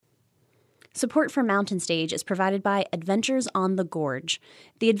Support for Mountain Stage is provided by Adventures on the Gorge,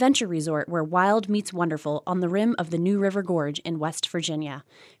 the adventure resort where wild meets wonderful on the rim of the New River Gorge in West Virginia.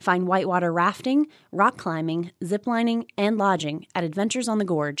 Find whitewater rafting, rock climbing, ziplining, and lodging at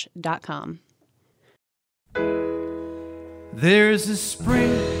adventuresonthegorge.com. There's a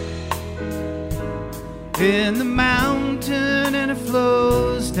spring in the mountain and it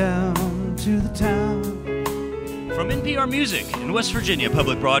flows down to the town. From NPR Music and West Virginia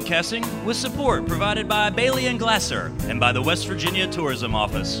Public Broadcasting, with support provided by Bailey & Glasser and by the West Virginia Tourism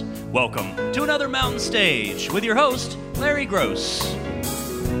Office. Welcome to another Mountain Stage with your host, Larry Gross.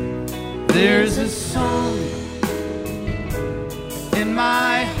 There's a song in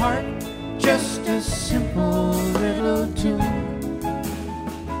my heart, just a simple little tune,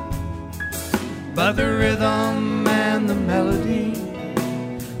 but the rhythm and the melody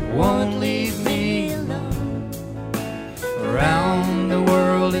won't leave me alone. Around the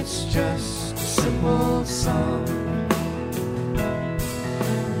world it's just a simple song.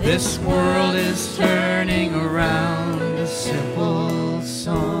 This world is turning around, a simple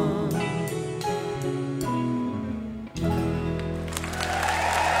song.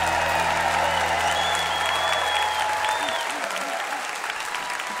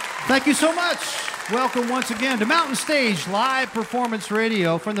 Thank you so much. Welcome once again to Mountain Stage, live performance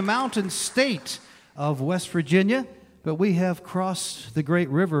radio from the Mountain State of West Virginia. But we have crossed the Great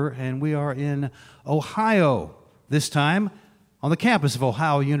River, and we are in Ohio this time on the campus of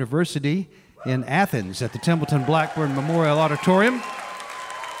Ohio University in Athens at the Templeton Blackburn Memorial Auditorium.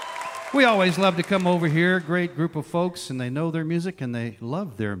 We always love to come over here, great group of folks, and they know their music and they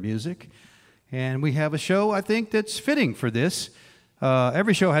love their music. And we have a show, I think, that's fitting for this.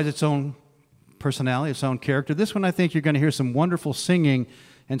 Every show has its own personality, its own character. This one, I think you're going to hear some wonderful singing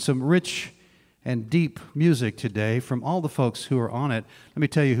and some rich and deep music today from all the folks who are on it. Let me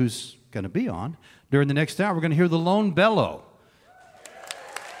tell you who's going to be on. During the next hour, we're going to hear the lone Bellow.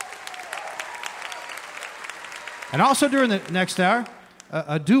 And also during the next hour,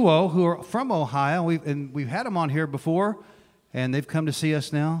 a duo who are from Ohio. We've had them on here before, and they've come to see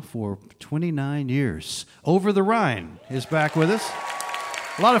us now for 29 years. Over the Rhine is back with us.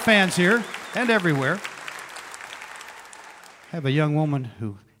 A lot of fans here and everywhere. I have a young woman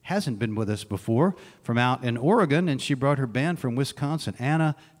who hasn't been with us before from out in Oregon, and she brought her band from Wisconsin.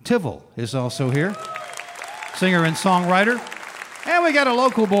 Anna Tivel is also here, singer and songwriter. And we got a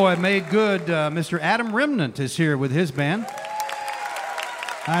local boy made good. Mr. Adam Remnant is here with his band.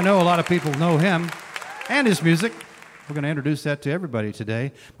 I know a lot of people know him and his music. We're going to introduce that to everybody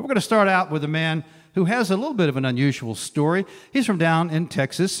today. But we're going to start out with a man who has a little bit of an unusual story. He's from down in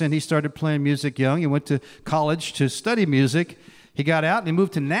Texas, and he started playing music young. He went to college to study music. He got out and he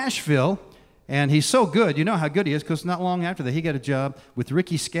moved to Nashville, and he's so good. You know how good he is, because not long after that, he got a job with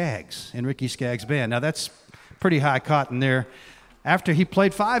Ricky Skaggs in Ricky Skaggs' band. Now, that's pretty high cotton there. After he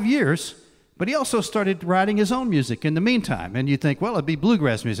played 5 years, but he also started writing his own music in the meantime. And you think, well, it'd be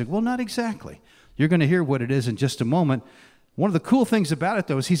bluegrass music. Well, not exactly. You're going to hear what it is in just a moment. One of the cool things about it,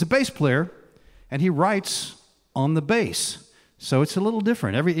 though, is he's a bass player, and he writes on the bass. So it's a little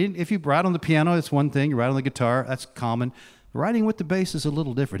different. If you write on the piano, it's one thing. You write on the guitar, that's common. Writing with the bass is a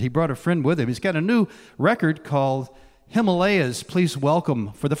little different. He brought a friend with him. He's got a new record called Himalayas. Please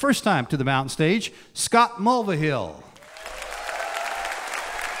welcome, for the first time to the Mountain Stage, Scott Mulvahill.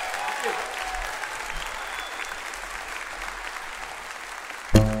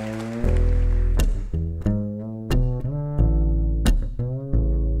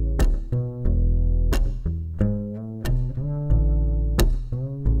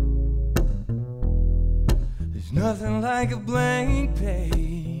 Nothing like a blank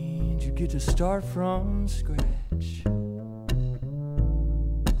page, you get to start from scratch.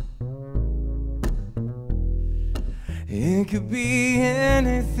 It could be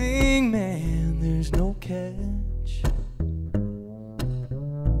anything, man, there's no catch.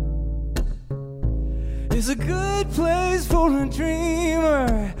 It's a good place for a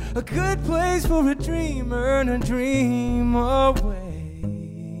dreamer, a good place for a dreamer to dream away.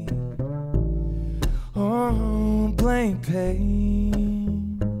 Oh, blank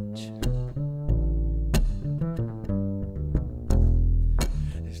page.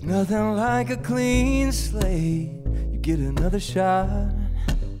 There's nothing like a clean slate. You get another shot.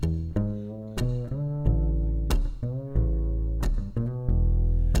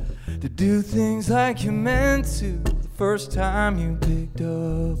 To do things like you meant to the first time you picked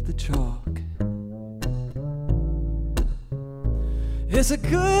up the chalk. It's a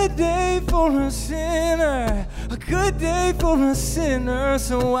good day for a sinner, a good day for a sinner,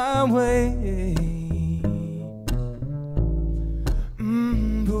 so I wait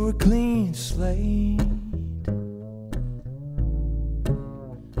for a clean clean slate.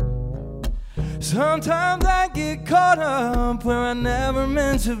 Sometimes I get caught up where I never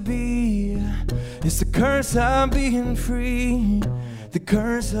meant to be. It's the curse of being free, the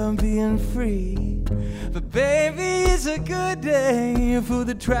curse of being free. But baby, it's a good day for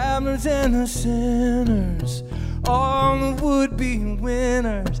the travelers and the sinners, all the would-be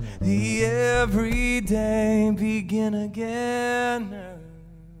winners, the everyday begin againers.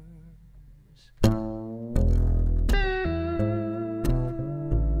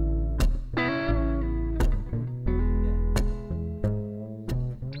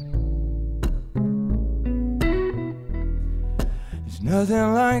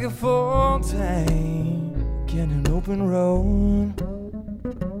 Nothing like a full tank in an open road.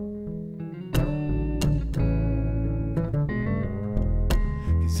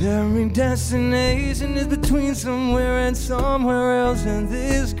 'Cause every destination is between somewhere and somewhere else in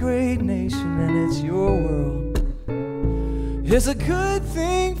this great nation, and it's your world. It's a good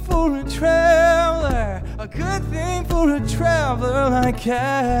thing for a traveler, a good thing for a traveler like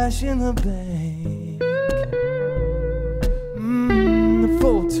cash in the bank.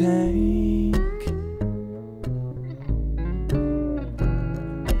 Full tank.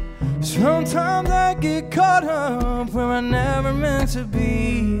 Sometimes I get caught up where I never meant to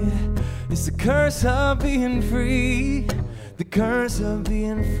be. It's the curse of being free, the curse of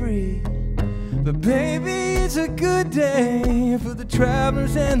being free. But baby, it's a good day for the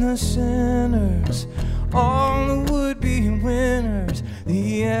travelers and the sinners, all the would-be winners,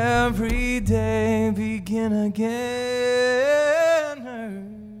 the everyday begin again.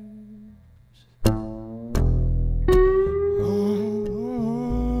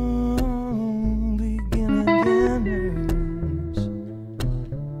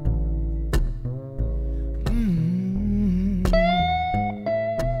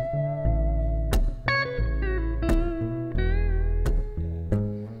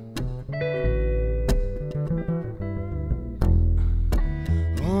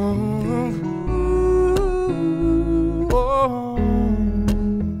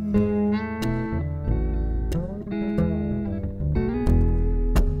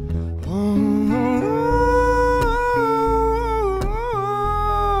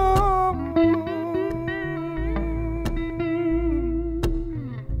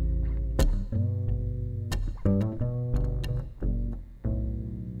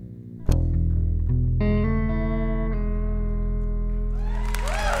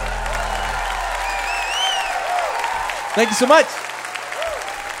 Thank you so much.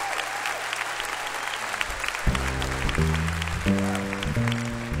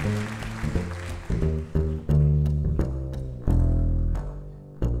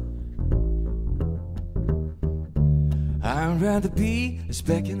 I'd rather be a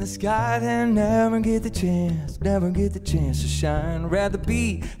speck in the sky than never get the chance to shine. Rather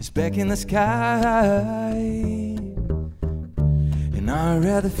be a speck in the sky. And I'd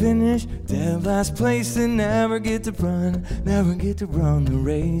rather finish dead last place than never get to run the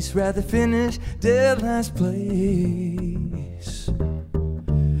race. Rather finish dead last place.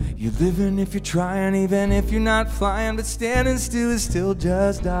 You're living if you're trying, even if you're not flying, but standing still is still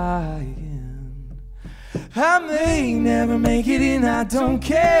just dying. I may never make it and I don't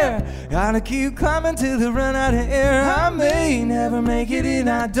care. Gotta keep climbing till I run out of air. I may never make it and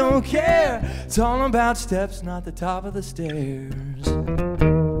I don't care. It's all about steps, not the top of the stairs.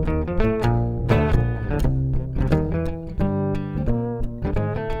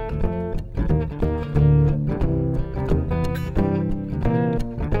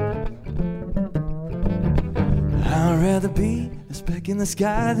 I'd rather be a speck in the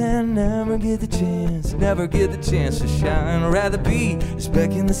sky than never get the chance to shine. I'd rather be a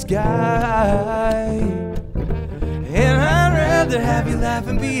speck in the sky. And I'd rather have you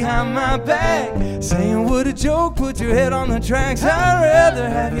laughing behind my back, saying what a joke, put your head on the tracks. I'd rather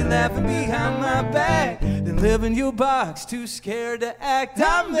have you laughing behind my back than live in your box, too scared to act.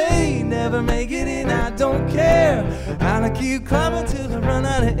 I may never make it and I don't care. I'll keep climbing till I run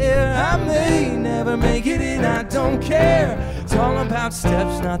out of air. I may never make it and I don't care. It's all about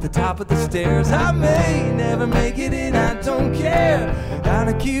steps, not the top of the stairs. I may never make it and I don't care.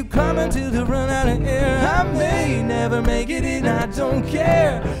 Gotta keep climbing till I run out of air. I may never make it and I don't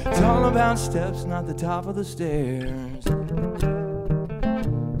care. It's all about steps, not the top of the stairs.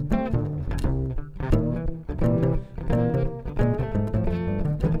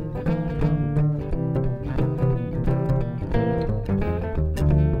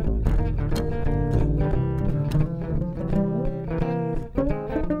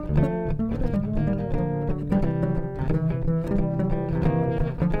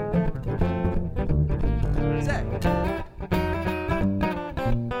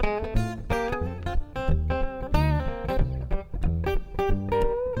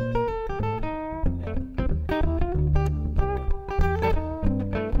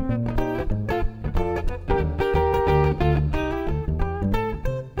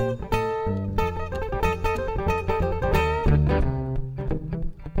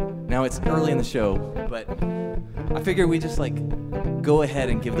 it's early in the show, but I figure we just like go ahead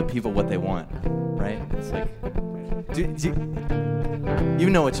and give the people what they want, right? It's like, you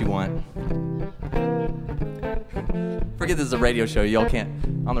know what you want. Forget this is a radio show. Y'all can't,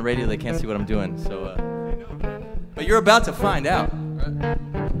 on the radio they can't see what I'm doing. So, but you're about to find out. Right?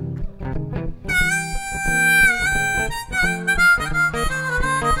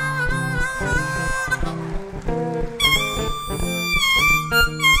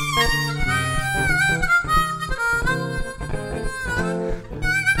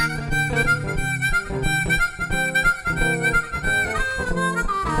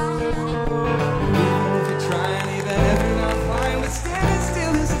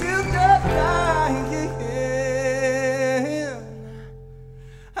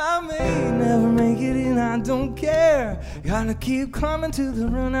 Gotta keep climbing to the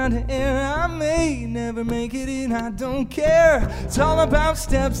run out of air. I may never make it in, I don't care. It's all about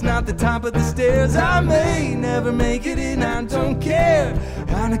steps, not the top of the stairs. I may never make it in, I don't care.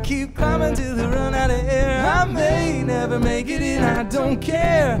 Gotta keep climbing to the run out of air. I may never make it in, I don't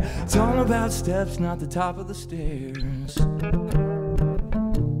care. It's all about steps, not the top of the stairs.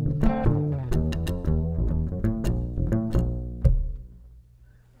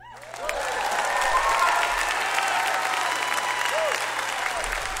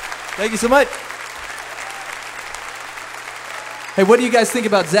 Thank you so much. Hey, what do you guys think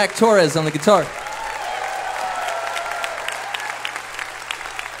about Zach Torres on the guitar?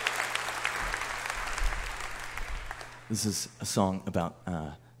 This is a song about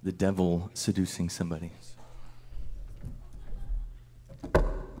the devil seducing somebody.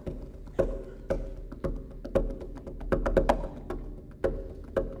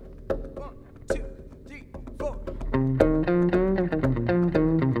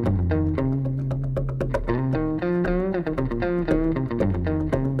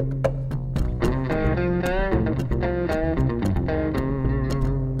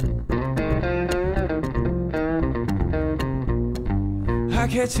 I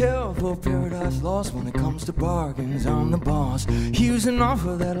can't tell for paradise lost when it comes to bargains. I'm the boss. Here's an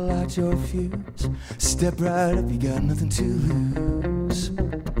offer that'll light your fuse. Step right up, you got nothing to lose.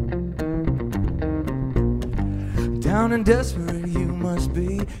 Down and desperate you must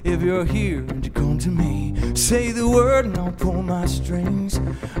be if you're here and you come to me. Say the word and I'll pull my strings.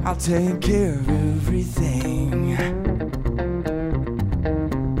 I'll take care of everything.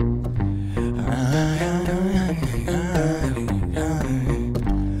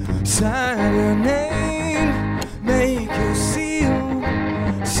 Sign your name, make your seal,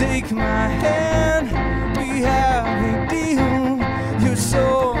 shake my hand, we have a deal. Your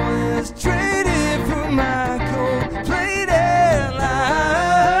soul is traded for my gold-plated life.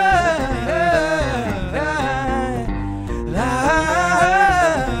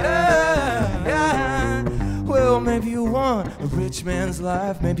 Well, maybe you want a rich man's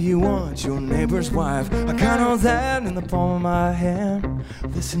life, maybe you want your neighbor's wife. I got all that in the palm of my hand.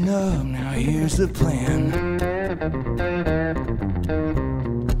 Listen up, now here's the plan.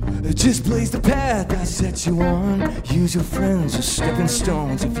 Just blaze the path I set you on. Use your friends as stepping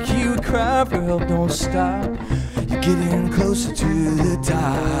stones. If you cry for help, don't stop. You're getting closer to the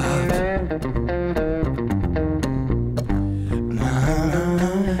top.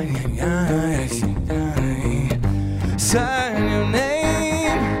 Sign your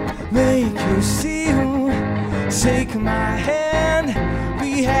name, make your seal, shake my hand.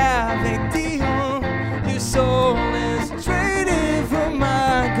 We have a deal. Your soul is traded for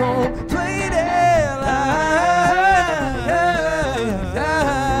my gold-plated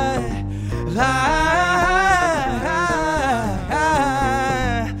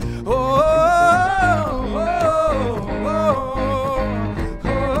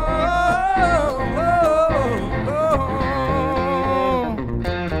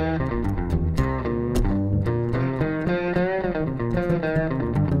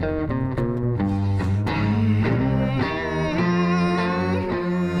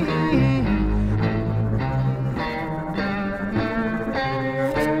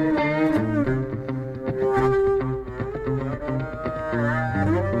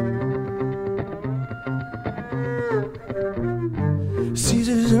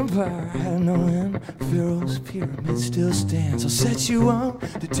Caesar's empire had no end. Pharaoh's pyramid still stands. I'll set you up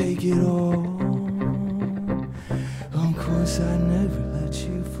to take it all. Of course, I never let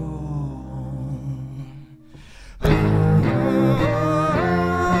you fall.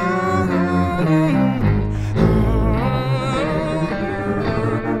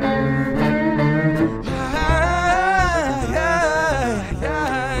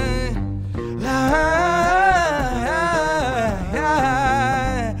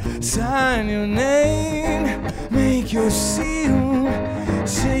 Sign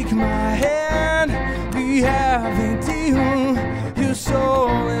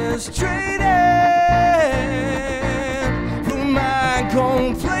frustrated. Who am I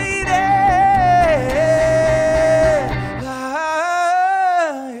complaining?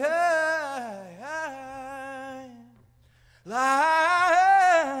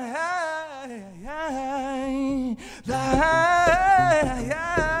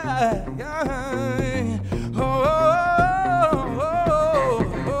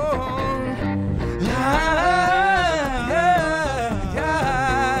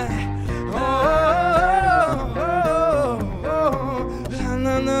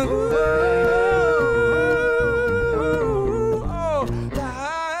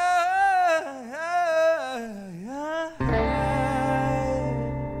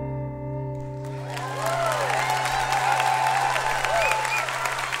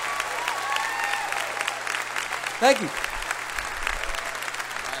 Thank you.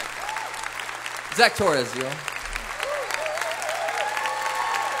 Zach Torres, y'all.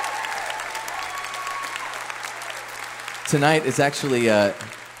 Tonight is actually,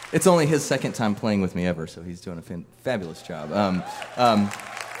 it's only his second time playing with me ever, so he's doing a fabulous job.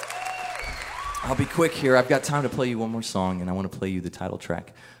 I'll be quick here. I've got time to play you one more song, and I want to play you the title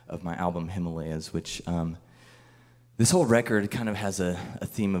track of my album, Himalayas, which this whole record kind of has a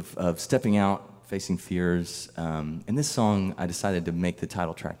theme of stepping out, facing fears. And this song, I decided to make the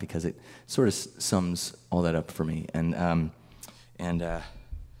title track because it sort of sums all that up for me. And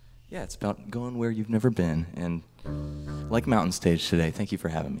yeah, it's about going where you've never been. And like Mountain Stage today, thank you for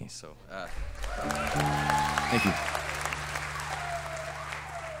having me. So, thank you.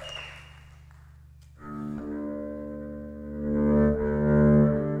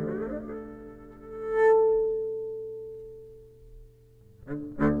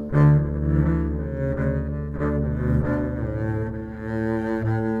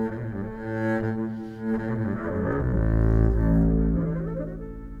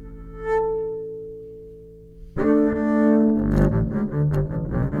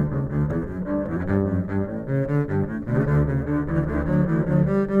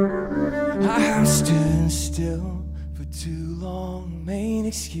 I stood still for too long, made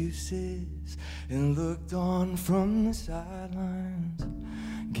excuses, and looked on from the sidelines,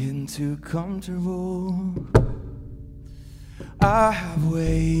 getting too comfortable. I have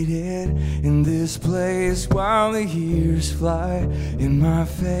waited in this place while the years fly in my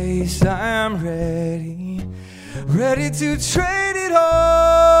face. I am ready, ready to trade it all.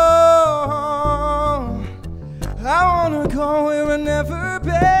 I wanna go where I've never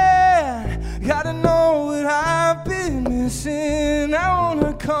been. Gotta know what I've been missing. I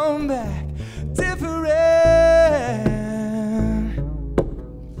wanna come back different.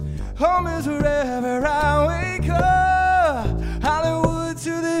 Home is wherever I wake up. Hollywood to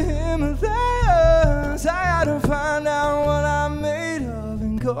the Himalayas. I gotta find out what I'm made of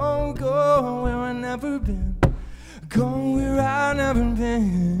and go where I've never been. Go where I've never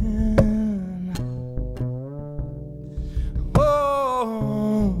been.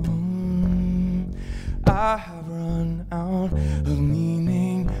 Oh, I have run out of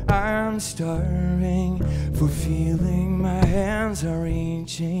meaning. I am starving for feeling. My hands are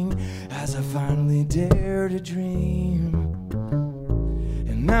reaching as I finally dare to dream.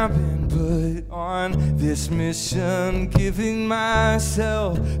 And I've been put on this mission, giving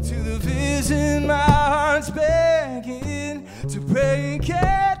myself to the vision. My heart's begging to break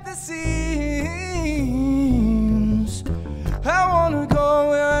at the seams. I wanna go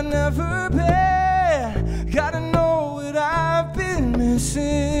where I've never been. Gotta know what I've been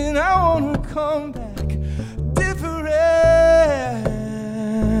missing. I wanna come back different.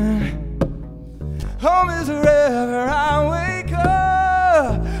 Home is wherever I wake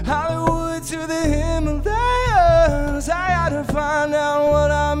up. Hollywood to the Himalayas. I gotta find out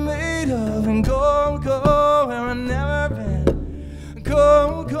what I'm made of and go where I've never been.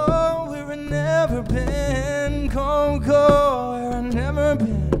 Go where I've never been. Go where I've never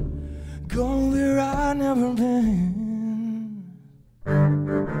been. Go where I've never been.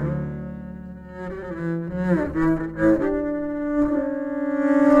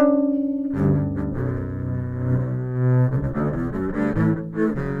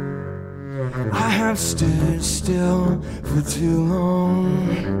 I have stood still for too long.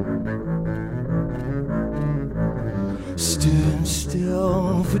 Stood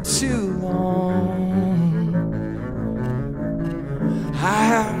still for too long. I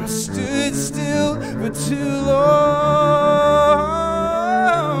have stood still for too long.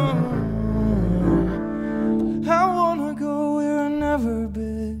 I wanna go where I've never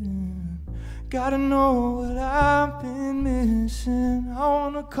been. Gotta know what I've been missing. I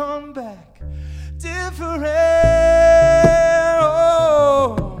wanna come back different.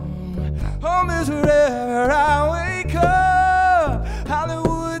 Oh.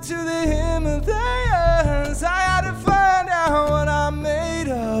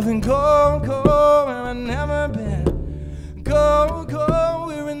 Well, then go, go where I've never been. Go, go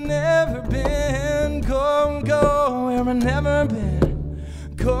where I've never been. Go, go where I've never been.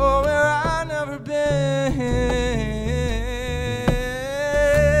 Go where I've never been.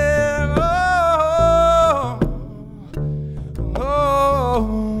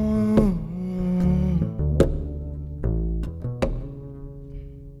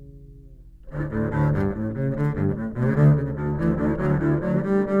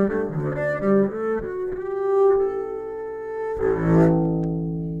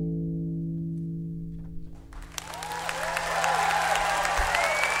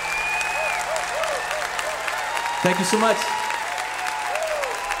 Thank you so much.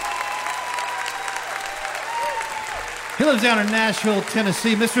 He lives down in Nashville,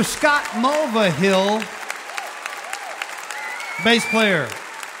 Tennessee. Mr. Scott Mulvahill, bass player,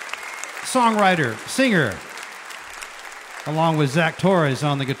 songwriter, singer, along with Zach Torres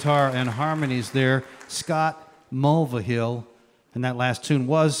on the guitar and harmonies there. Scott Mulvahill, and that last tune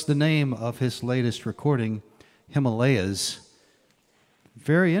was the name of his latest recording, Himalayas.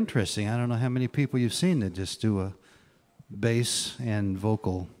 Very interesting. I don't know how many people you've seen that just do a bass and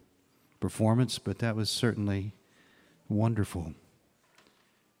vocal performance, but that was certainly wonderful.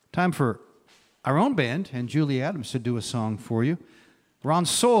 Time for our own band and Julie Adams to do a song for you. Ron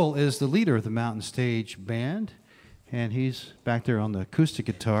Soul is the leader of the Mountain Stage Band, and he's back there on the acoustic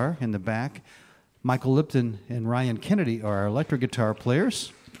guitar in the back. Michael Lipton and Ryan Kennedy are our electric guitar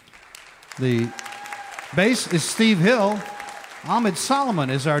players. The bass is Steve Hill. Ahmed Solomon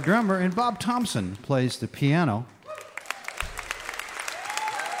is our drummer, and Bob Thompson plays the piano.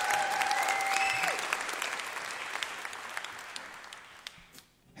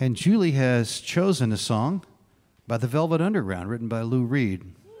 And Julie has chosen a song by the Velvet Underground, written by Lou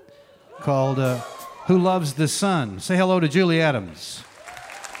Reed, called Who Loves the Sun. Say hello to Julie Adams.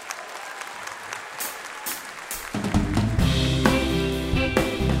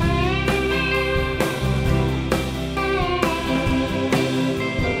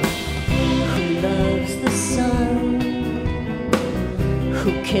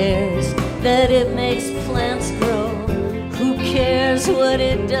 Cares that it makes plants grow? Who cares what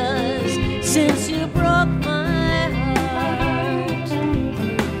it does since you broke my heart?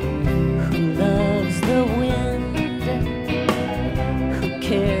 Who loves the wind? Who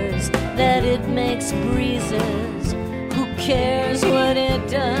cares that it makes breezes? Who cares what it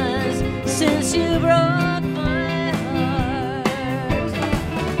does since you broke my heart?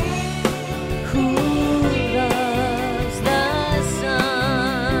 Who loves the sun?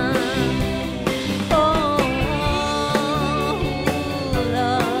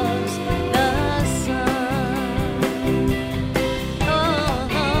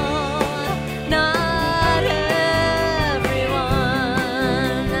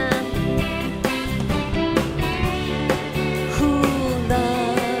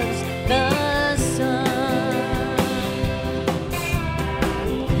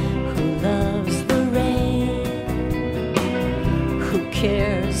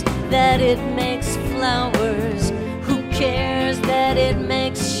 That it makes flowers? Who cares that it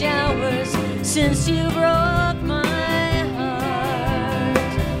makes showers since you broke my heart?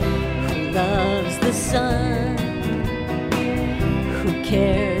 Who loves the sun? Who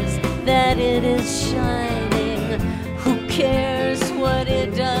cares that it is shining? Who cares what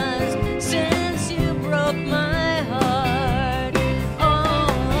it does since you broke my heart?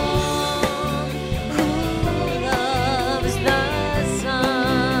 Oh, who loves the sun?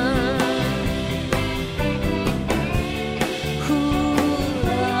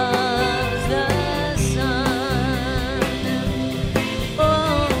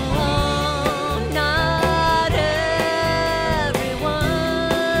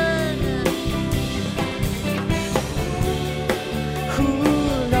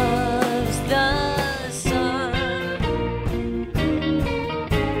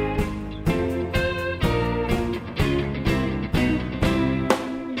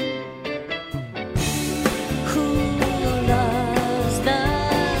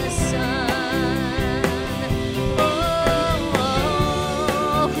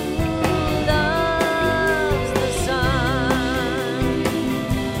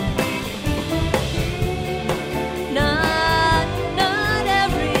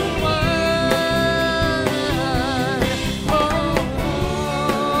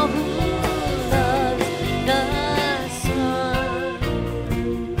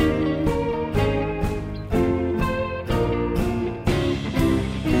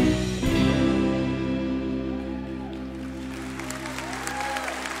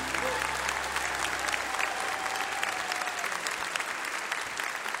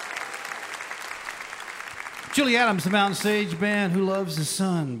 Julie Adams, the Mountain Stage Band, Who Loves the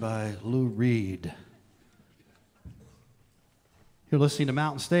Sun by Lou Reed. You're listening to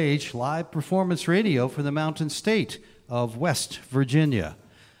Mountain Stage, live performance radio for the Mountain State of West Virginia.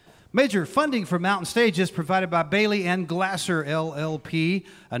 Major funding for Mountain Stage is provided by Bailey and Glasser, LLP,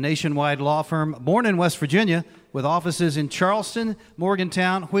 a nationwide law firm born in West Virginia with offices in Charleston,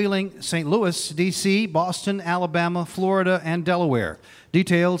 Morgantown, Wheeling, St. Louis, D.C., Boston, Alabama, Florida, and Delaware.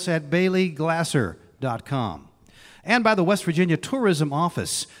 Details at baileyglasser.com. And by the West Virginia Tourism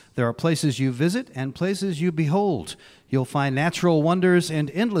Office. There are places you visit and places you behold. You'll find natural wonders and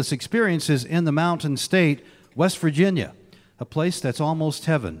endless experiences in the Mountain State, West Virginia, a place that's almost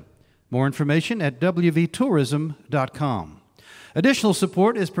heaven. More information at wvtourism.com. Additional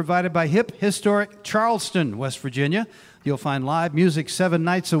support is provided by Hip Historic Charleston, West Virginia. You'll find live music 7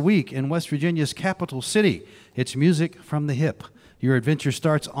 nights a week in West Virginia's capital city. It's music from the hip. Your adventure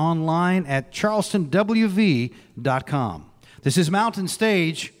starts online at charlestonwv.com. This is Mountain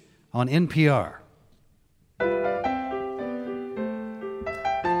Stage on NPR.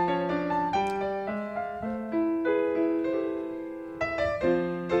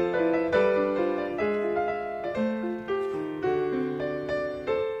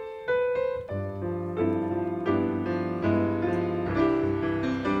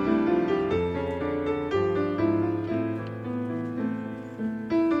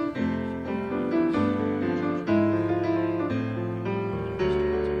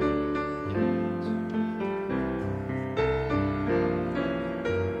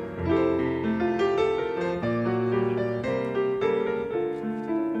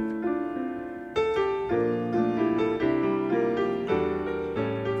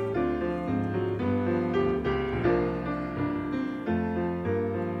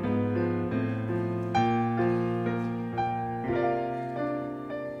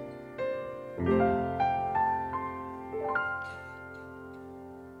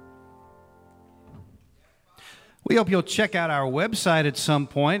 We hope you'll check out our website at some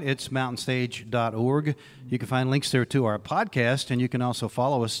point. It's mountainstage.org. You can find links there to our podcast, and you can also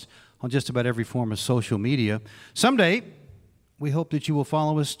follow us on just about every form of social media. Someday, we hope that you will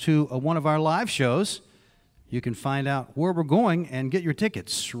follow us to one of our live shows. You can find out where we're going and get your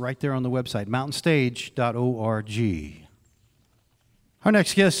tickets right there on the website, mountainstage.org. Our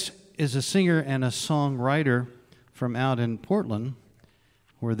next guest is a singer and a songwriter from out in Portland,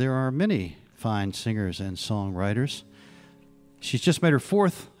 where there are many fine singers and songwriters. She's just made her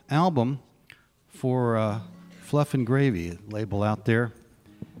 4th album for Fluff and Gravy, label out there.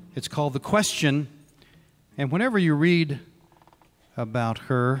 It's called The Question, and whenever you read about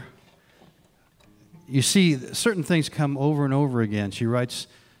her, you see certain things come over and over again. She writes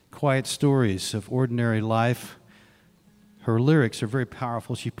quiet stories of ordinary life. Her lyrics are very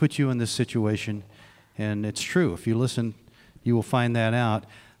powerful. She puts you in this situation, and it's true. If you listen, you will find that out.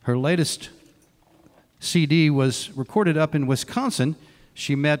 Her latest CD was recorded up in Wisconsin.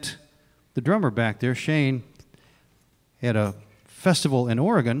 She met the drummer back there, Shane, at a festival in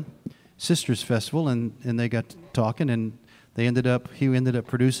Oregon, Sisters Festival, and they got talking, and he ended up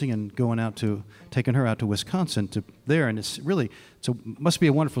producing and taking her out to Wisconsin and it's must be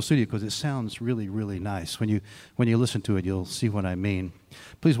a wonderful studio because it sounds really, really nice. When you listen to it, you'll see what I mean.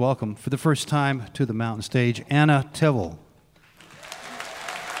 Please welcome, for the first time to the Mountain Stage, Anna Tivel.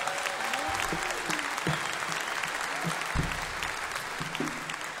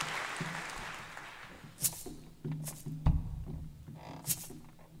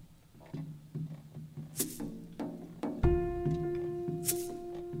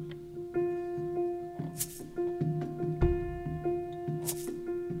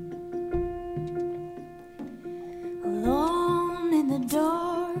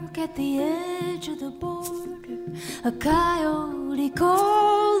 At the edge of the border, a coyote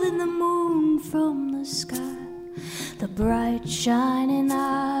calling the moon from the sky, the bright shining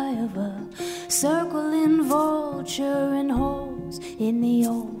eye of a circling vulture in holes in the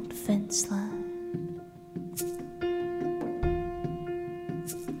old fence line.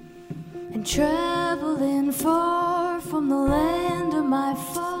 And traveling far from the land of my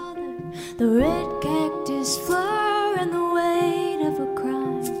father, the red cactus flower and the weight of a crime,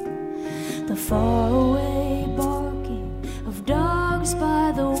 the faraway barking of dogs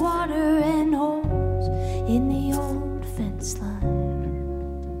by the water and holes in the old fence line.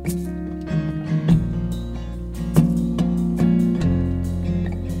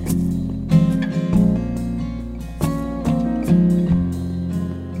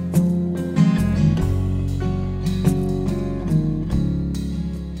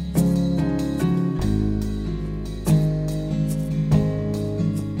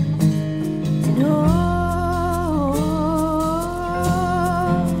 No.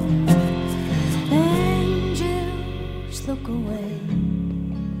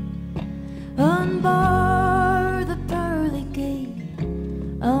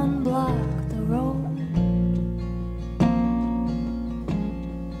 unblock the road.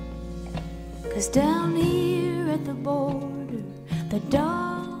 'Cause down here at the border, the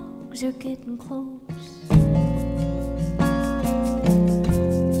dogs are getting close.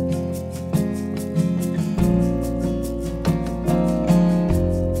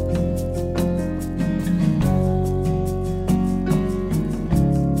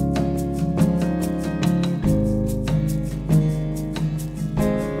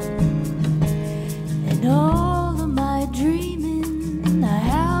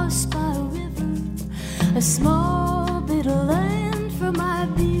 A small bit of land for my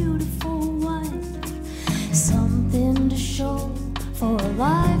beautiful wife, something to show for a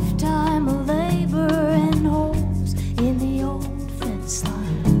lifetime of labor and holes in the old fence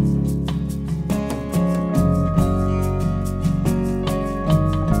line.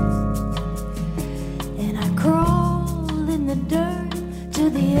 And I crawl in the dirt to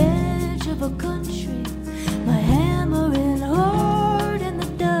the edge of a country, my hammering hard and the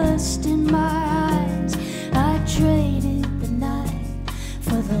dust in my eyes. I traded the night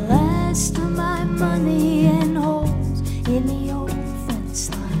for the last of my money and holes in the old fence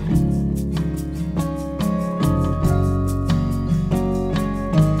line.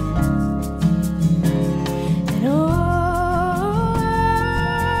 And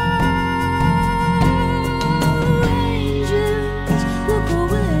angels, look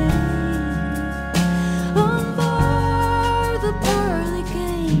away, unbar the pearly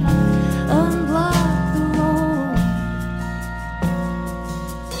gate, unblock the road.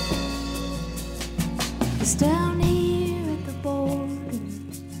 'Cause down here at the border,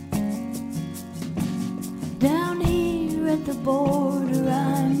 down here at the border,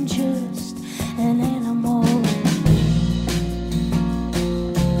 I'm just an animal.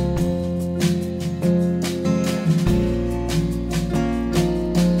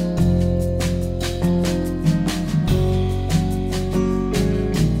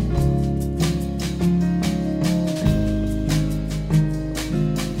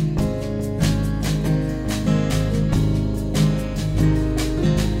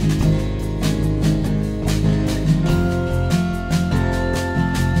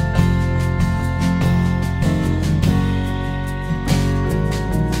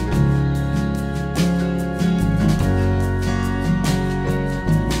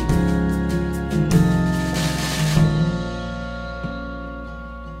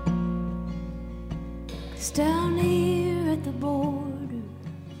 Down here at the border,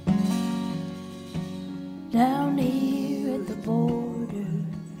 down here at the border,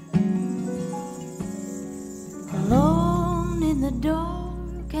 alone in the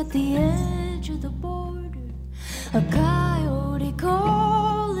dark at the edge of the border, a coyote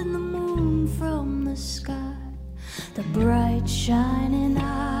calling the moon from the sky, the bright shining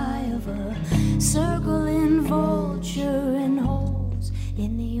eye of a circling vulture and holes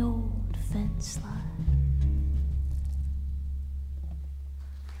in the old fence line.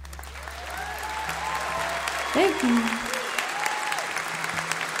 Thank you.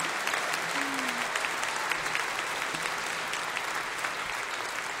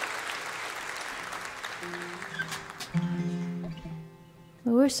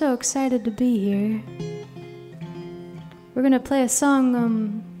 Well, we're so excited to be here. We're going to play a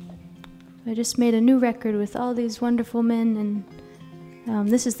song. I just made a new record with all these wonderful men, and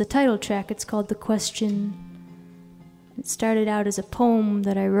this is the title track. It's called The Question. It started out as a poem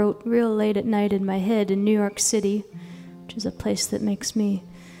that I wrote real late at night in my head in New York City, which is a place that makes me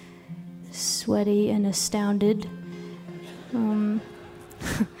sweaty and astounded,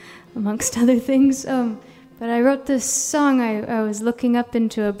 amongst other things. But I wrote this song. I was looking up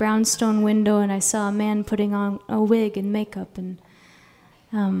into a brownstone window and I saw a man putting on a wig and makeup, and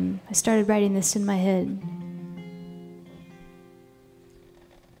I started writing this in my head.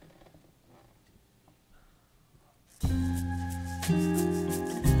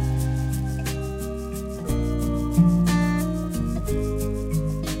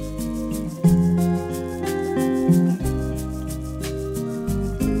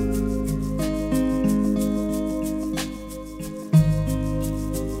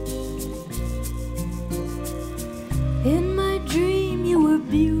 In my dream you were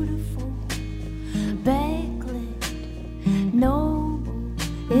beautiful, backlit, noble.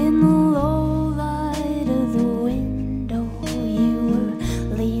 In the low light of the window you were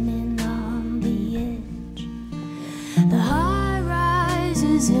leaning on the edge. The high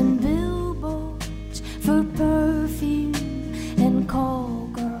rises and billboards for perfume and call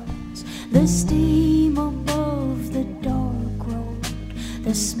girls, the steam above the dark road,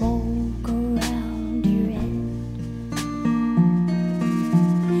 the smoke around your head.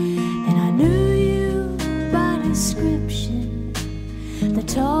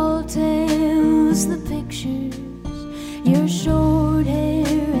 miss the pictures, your short hair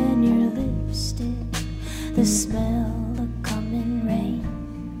and your lipstick, the smell of coming rain.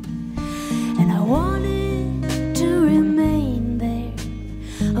 And I wanted to remain there,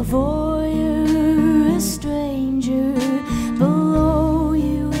 a voyeur, a stranger, below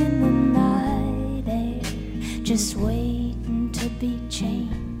you in the night air, just waiting to be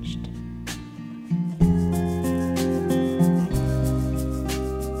changed.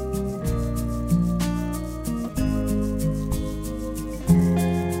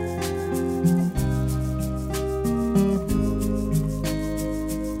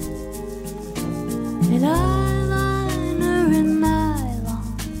 And eyeliner and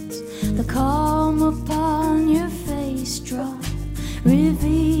nylons, the calm upon your face drawn,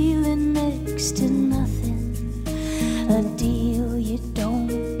 revealing next to nothing, a deal you don't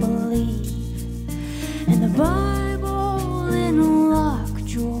believe. And the Bible in a locked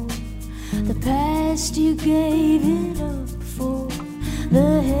drawer, the past you gave it up for,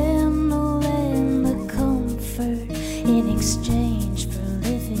 the hymnal and the comfort in exchange for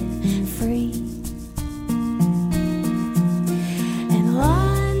living free. And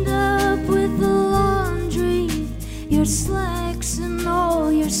lined up with the laundry, your slacks and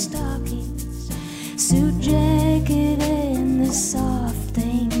all your stockings, suit jacket and the soft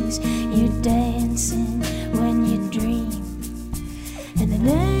things you're dancing when you dream. And the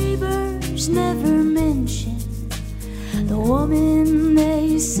neighbors never mention the woman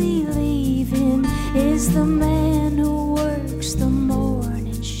they see leaving is the man who works the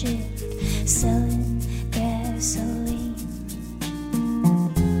morning shift selling gasoline.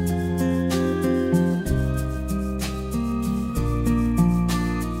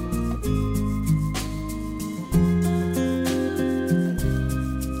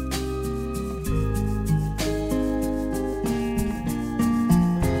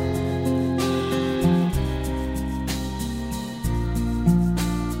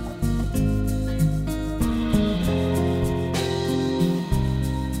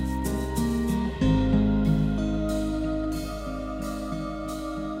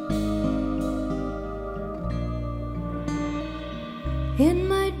 In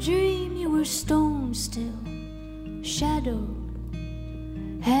my dream you were stone still, shadowed,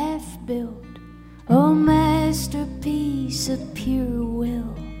 half-built, a masterpiece of pure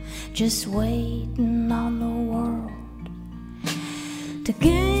will, just waiting on the world to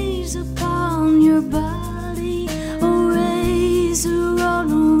gaze upon your body, a razor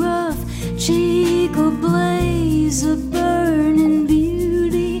on a rough cheek, a blaze of burning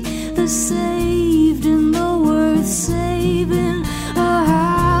beauty, the saved and the worth saving, a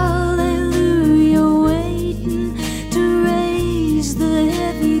hallelujah waiting to raise the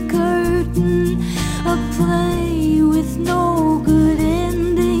heavy curtain, a play with no good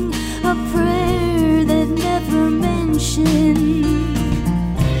ending, a prayer that never mentioned.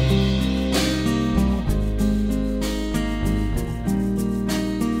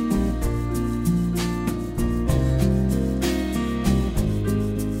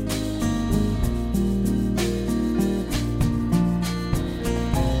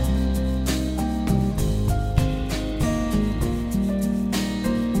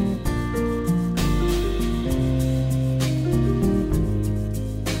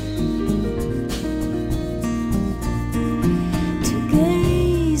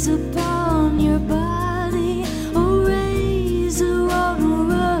 Upon your body, a razor on a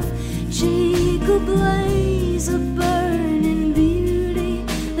rough cheek, a blaze of burning beauty,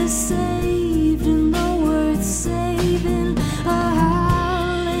 the saved and the worth saving, a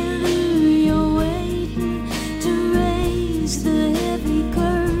hallelujah waiting to raise the heavy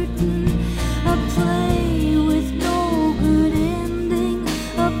curtain, a play with no good ending,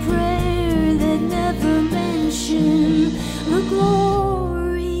 a prayer that never mentioned the glory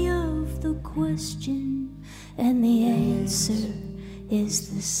question, and the answer is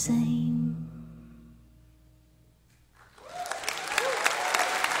the same.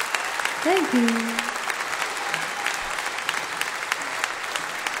 Thank you.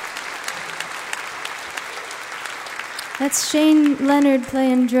 That's Shane Leonard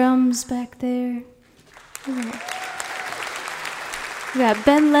playing drums back there. We got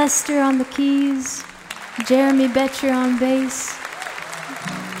Ben Lester on the keys, Jeremy Betcher on bass.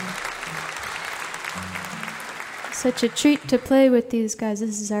 Such a treat to play with these guys.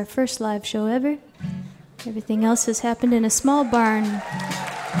 This is our first live show ever. Everything else has happened in a small barn.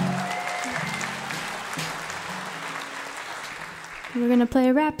 We're going to play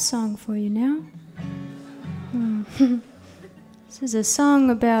a rap song for you now. This is a song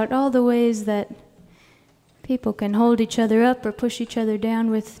about all the ways that People can hold each other up or push each other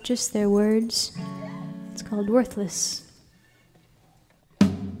down with just their words. It's called worthless.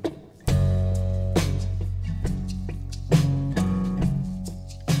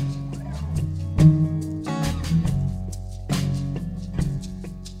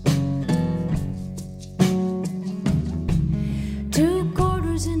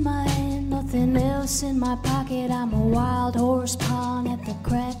 In my pocket, I'm a wild horse pawing at the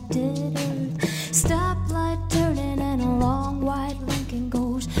cracked earth. Stoplight turning and a long white Lincoln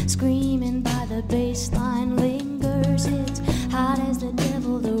goes screaming by the baseline lingers. It's hot as the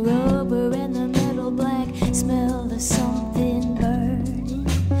devil, the rubber and the metal black smell of something burning.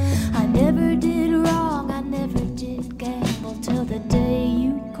 I never did wrong, I never did gamble till the day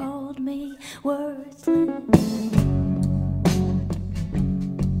you called me worthless.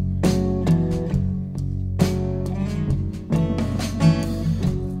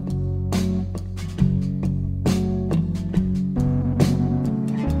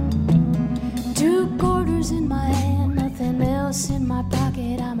 In my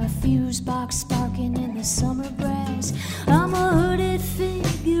pocket, I'm a fuse box sparking in the summer grass. I'm a hooded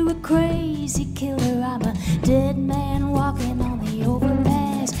figure, a crazy killer. I'm a dead man walking on the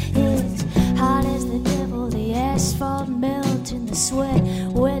overpass. It's hot as the devil, the asphalt melting, the sweat,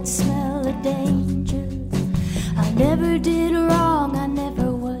 wet smell of danger. I never did wrong, I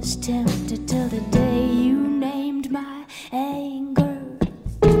never was tempted till the day you named my anger.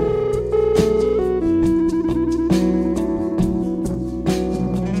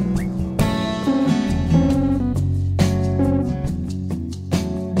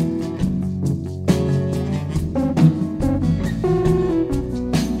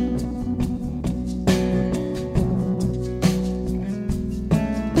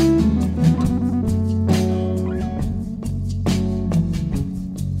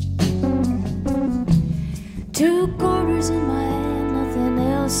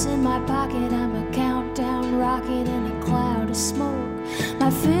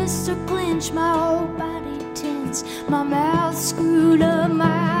 My whole body tense, my mouth screwed up, my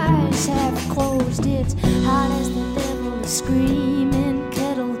eyes half closed. It's hot as the devil, a screaming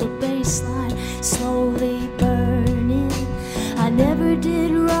kettle, the baseline slowly burning. I never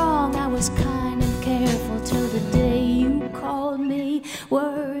did wrong, I was kind and careful till the day you called me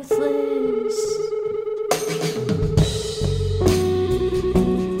worthless.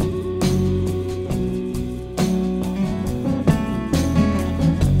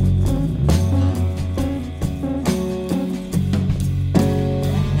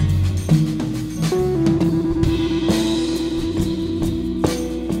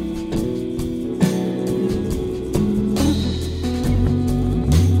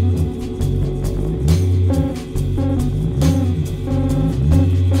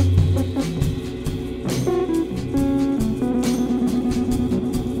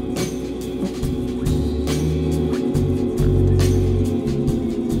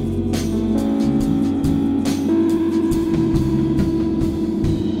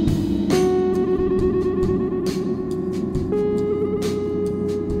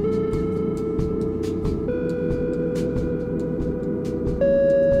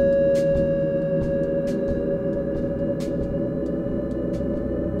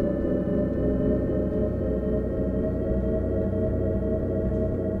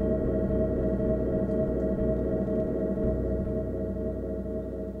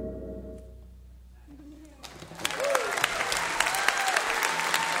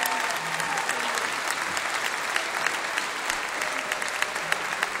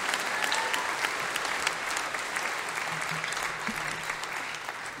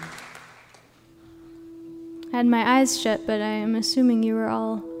 I had my eyes shut, but I am assuming you were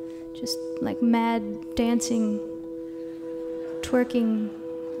all just like mad dancing, twerking,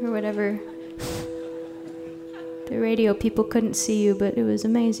 or whatever. The radio people couldn't see you, but it was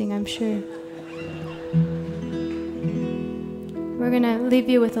amazing, I'm sure. We're gonna leave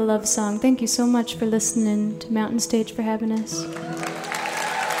you with a love song. Thank you so much for listening to Mountain Stage, for having us.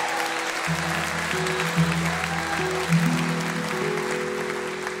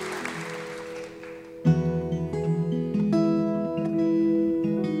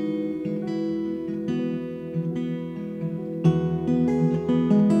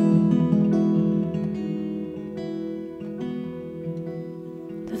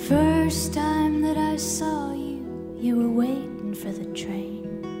 First time that I saw you, you were waiting for the train.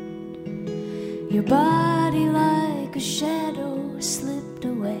 Your body like a shadow slipped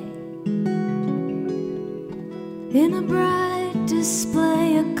away. In a bright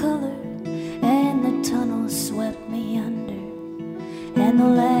display of color, and the tunnel swept me under. And the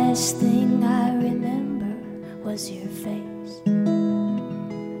last thing I remember was your face.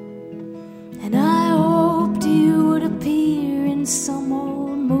 And I hoped you would appear in some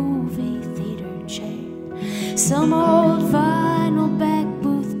old movie theater chair, some old vinyl back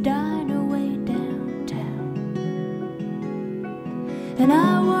booth diner way downtown. And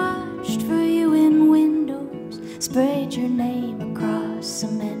I watched for you in windows, sprayed your name across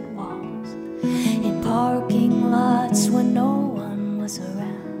cement walls, in parking lots when no one was around.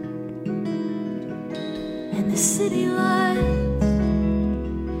 And the city lights,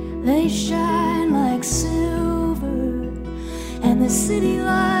 they shine like silver, and the city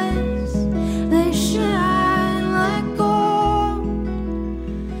lights, they shine like gold.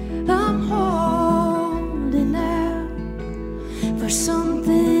 I'm holding out for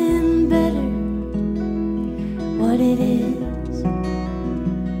something better. What it is,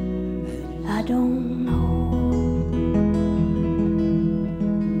 I don't know.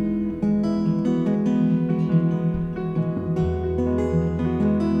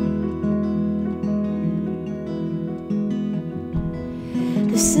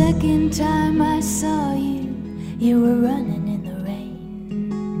 The second time I saw you, you were running in the rain,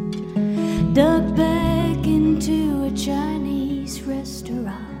 dug back into a Chinese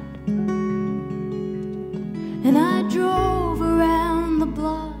restaurant. And I drove around the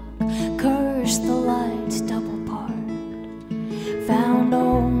block, cursed the lights double parked, found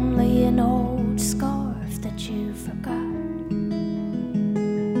only an old scarf that you forgot.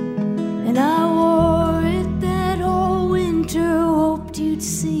 And I wore it that whole winter, hoped you'd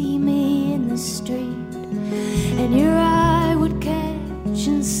see me in the street, and your eye would catch,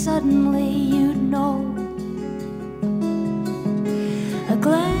 and suddenly you'd know. A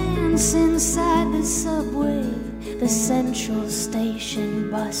glance inside the subway, the central station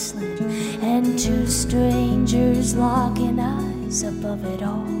bustling, and two strangers locking eyes above it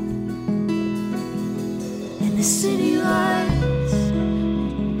all. And the city lights,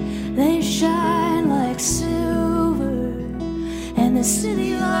 they shine like silver, and the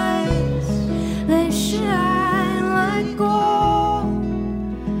city lights, they shine like gold.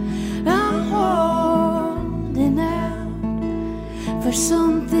 I'm holding out for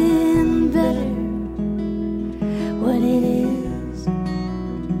something better. What it is,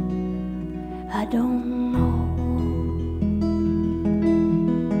 I don't know.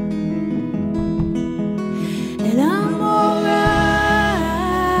 And I'm alright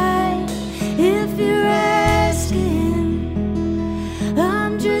if you're asking.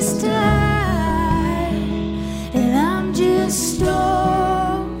 I'm just tired and I'm just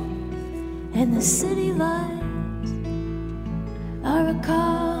stoned. And the city lights are a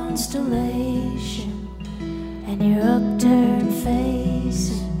constellation, and your upturned face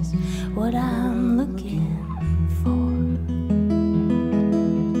is what I'm looking for.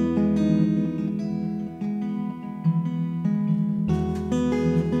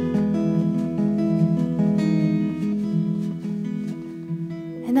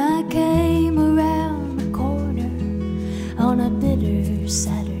 And I came around the corner on a bitter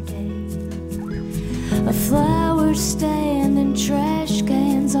Saturday, a flower stand and trash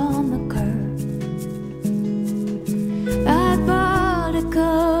cans on the curb. I bought a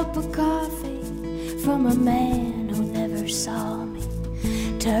cup of coffee from a man who never saw me,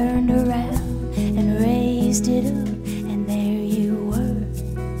 turned around and raised it up, and there you were.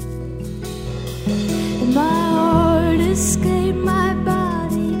 And my heart escaped my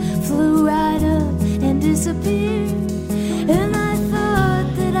body, flew right up and disappeared. And I thought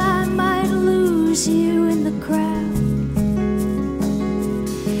that I might lose you in the crowd,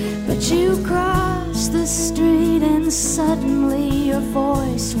 but you crossed the street and suddenly your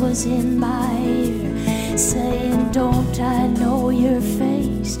voice was in my ear, saying, don't I know your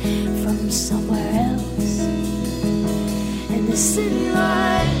face from somewhere else? And the city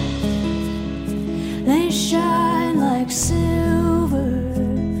lights, they shine like silver,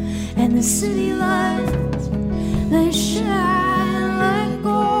 and the city lights, they shine like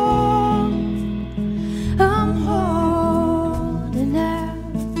gold. I'm holding out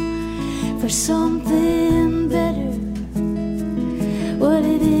for something better. What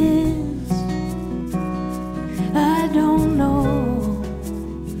it is, I don't know.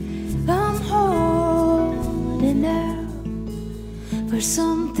 I'm holding out for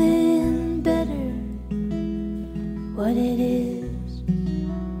something better. What it is,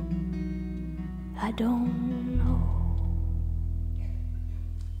 I don't know.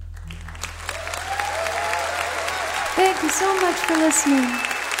 Thank you so much for listening.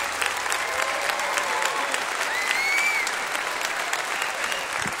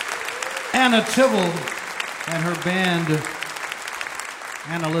 Anna Tivel and her band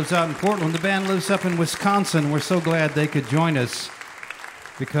Anna lives out in Portland. The band lives up in Wisconsin. We're so glad they could join us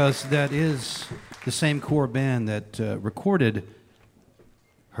because that is the same core band that recorded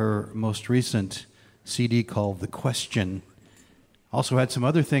her most recent CD called The Question. Also had some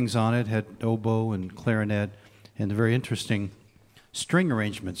other things on it, had oboe and clarinet and very interesting string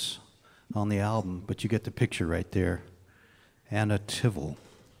arrangements on the album, but you get the picture right there. Anna Tivel.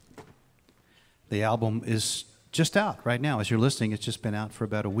 The album is just out right now. As you're listening, it's just been out for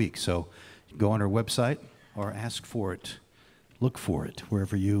about a week. So go on her website or ask for it. Look for it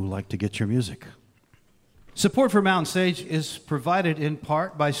wherever you like to get your music. Support for Mountain Stage is provided in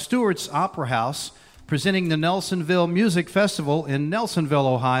part by Stewart's Opera House, presenting the Nelsonville Music Festival in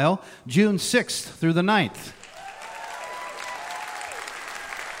Nelsonville, Ohio, June 6th through the 9th.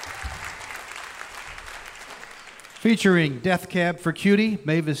 Featuring Death Cab for Cutie,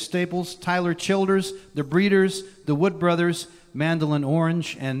 Mavis Staples, Tyler Childers, The Breeders, The Wood Brothers, Mandolin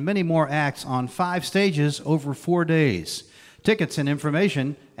Orange, and many more acts on 5 stages over 4 days. Tickets and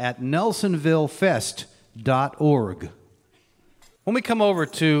information at nelsonvillefest.org. When we come over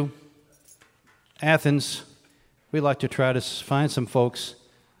to Athens, we like to try to find some folks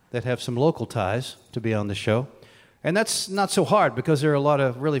that have some local ties to be on the show. And that's not so hard because there are a lot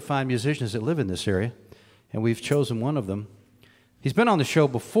of really fine musicians that live in this area. And we've chosen one of them. He's been on the show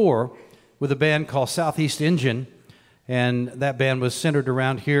before with a band called Southeast Engine, and that band was centered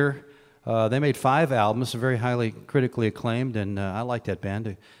around here. They made 5 albums, very highly critically acclaimed, and I like that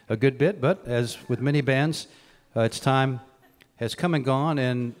band a good bit. But as with many bands, its time has come and gone,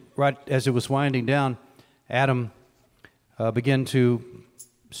 and right as it was winding down, Adam began to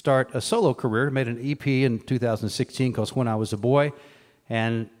start a solo career, made an EP in 2016 called When I Was a Boy,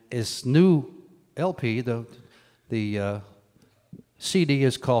 and his new LP, the CD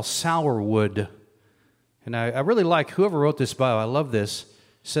is called Sourwood. And I really like whoever wrote this bio. I love this. It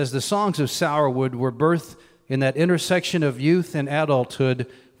says, the songs of Sourwood were birthed in that intersection of youth and adulthood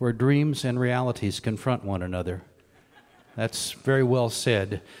where dreams and realities confront one another. That's very well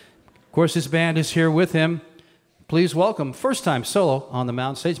said. Of course, his band is here with him. Please welcome, first time solo on the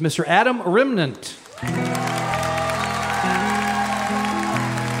Mountain Stage, Mr. Adam Remnant.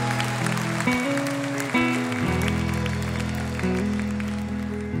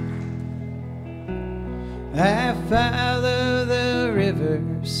 I follow the river,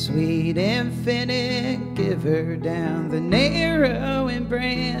 sweet infinite giver, down the narrowing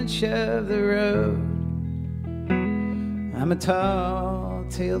branch of the road. I'm a tall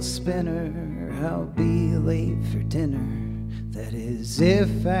tale spinner, I'll be late for dinner. That is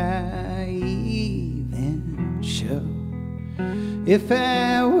if I even show. If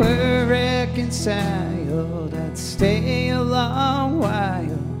I were reconciled, I'd stay a long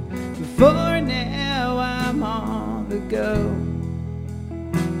while. For now I'm on the go.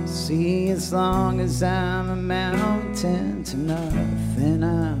 See, as long as I'm a mountain to nothing,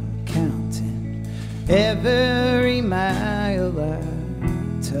 I'm counting every mile I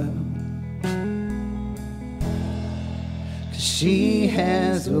tow. 'Cause she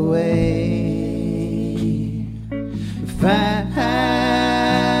has a way of finding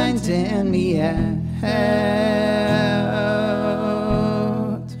me out.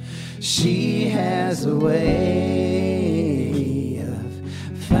 She has a way of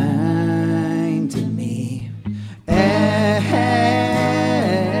finding me out.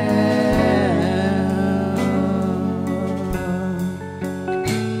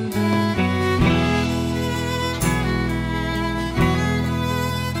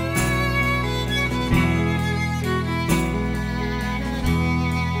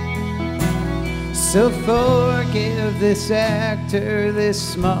 So forgive this actor, this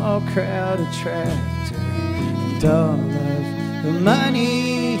small crowd attractor, and all of the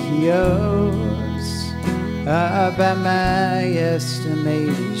money he owes. By my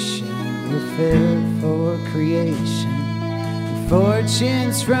estimation, we're fit for creation.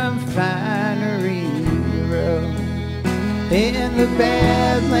 Fortunes from finery row. In the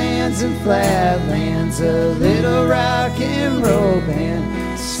badlands and flatlands, a little rock and roll band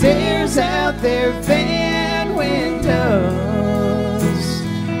stares out their van windows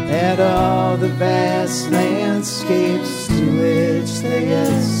at all the vast landscapes to which they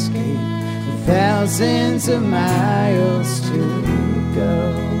escape, with thousands of miles to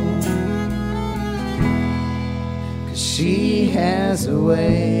go. 'Cause she has a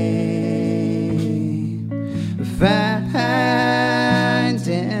way of finding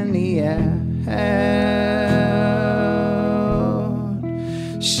me out.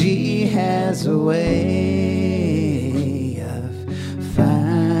 She has a way of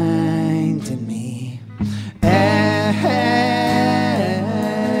finding me out.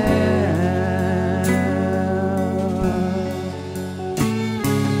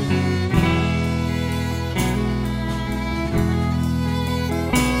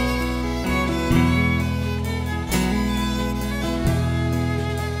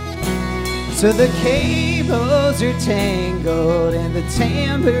 So the cables are tangled and the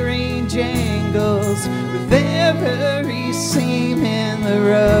tambourine jangles with every seam in the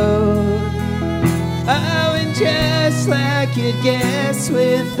road. Oh, and just like you'd guess,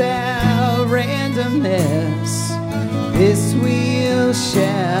 without randomness, this wheel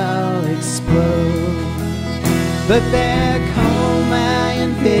shall explode. But back home I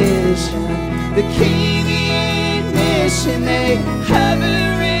envision the key, the ignition, they hover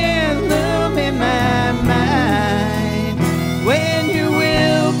and loom in my mind. When your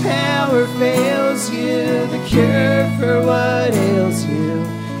willpower fails you, the cure for what ails you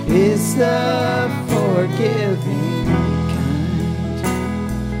is the forgiving kind.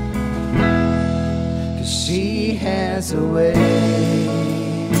 'Cause she has a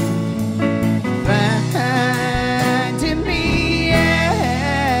way finding me out.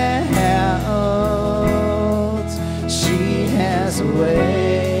 She has a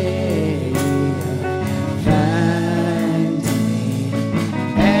way finding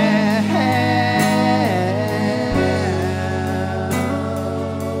me out.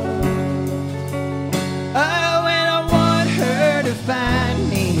 Oh, and I want her to find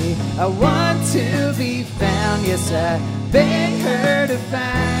me. I want to be found. Yes, I beg her to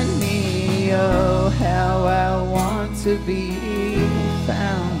find me. Oh, how I want to be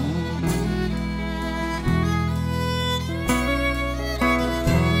found.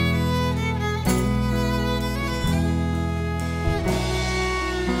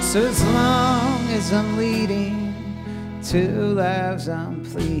 So as long as I'm leading 2 lives, I'm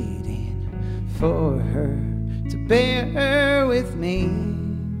pleading for her to bear with me.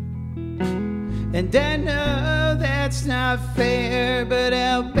 And I know that's not fair, but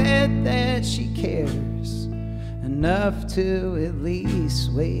I'll bet that she cares enough to at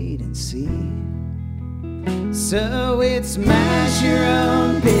least wait and see. So it's mind your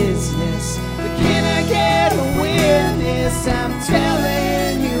own business, but can I get a witness? I'm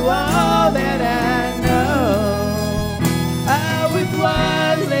telling you all that I know. With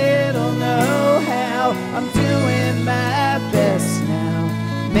what little know-how, I'm doing my best now,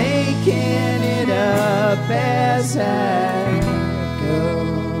 making it up as I go.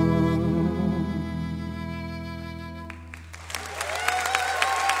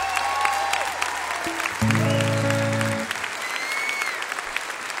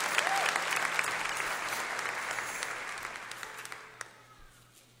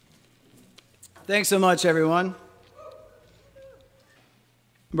 Thanks so much, everyone.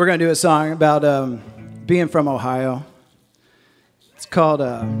 We're going to do a song about being from Ohio. It's called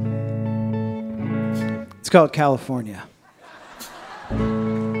California.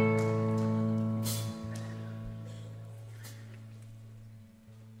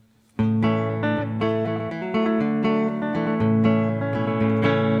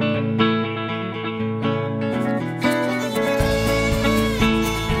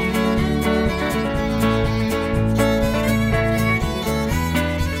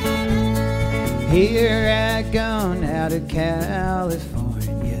 Here I gone out of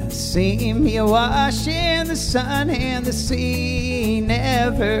California, see me awash in the sun and the sea.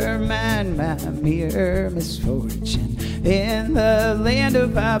 Never mind my mere misfortune in the land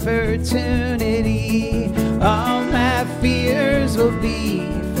of opportunity. All my fears will be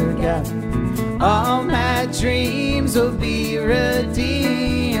forgotten, all my dreams will be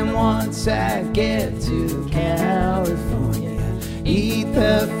redeemed once I get to California. Eat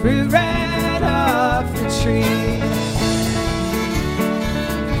the fruit right off the tree.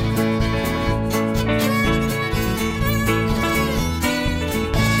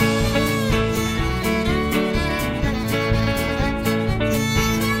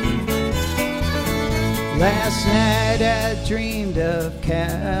 Last night I dreamed of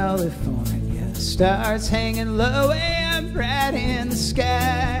California, stars hanging low and bright in the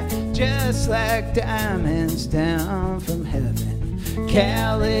sky, just like diamonds down from heaven.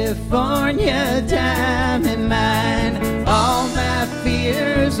 California, diamond mine. All my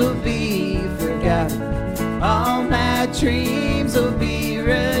fears will be forgotten, all my dreams will be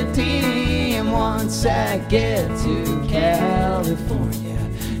redeemed once I get to California.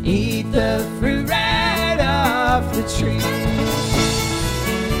 Eat the fruit right off the tree.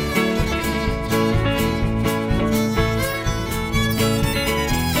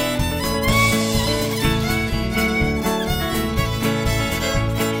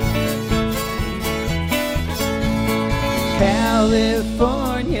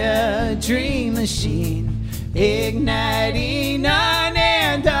 California dream machine, igniting on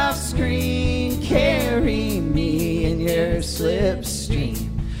and off screen. Carry me in your slipstream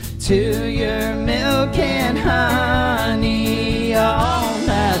to your milk and honey. All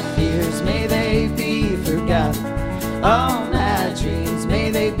my fears, may they All my dreams, may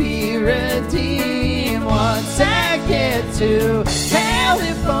they be redeemed. Once I get to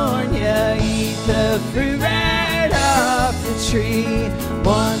California, eat the fruit right off the tree.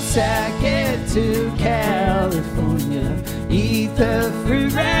 Once I get to California, eat the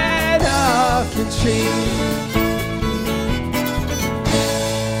fruit right off the tree.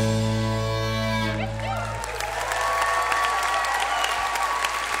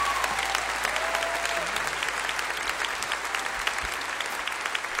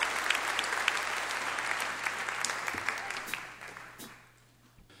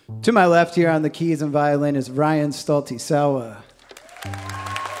 To my left here on the keys and violin is Ryan Stoltisawa.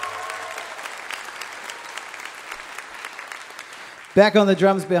 Back on the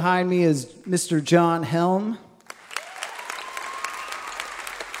drums behind me is Mr. John Helm.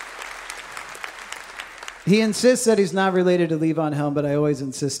 He insists that he's not related to Levon Helm, but I always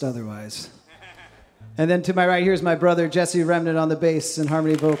insist otherwise. And then to my right here is my brother Jesse Remnant on the bass and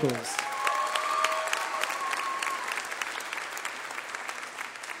harmony vocals.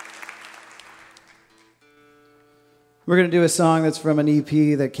 We're going to do a song that's from an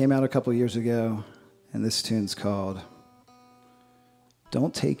EP that came out a couple years ago, and this tune's called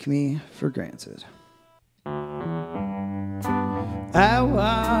Don't Take Me for Granted. I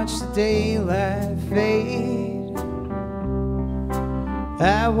watch the daylight fade.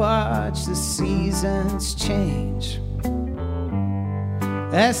 I watch the seasons change.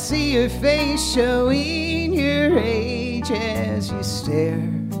 I see your face showing your age as you stare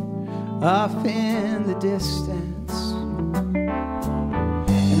off in the distance.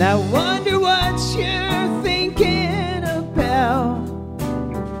 And I wonder what you're thinking about.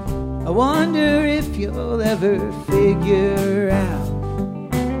 I wonder if you'll ever figure out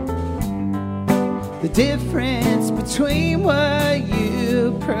the difference between what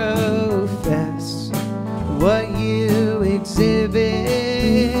you profess and what you exhibit.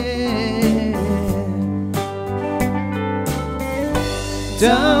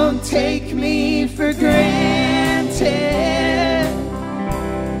 Don't take me for granted.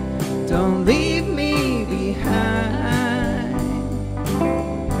 Don't leave me behind.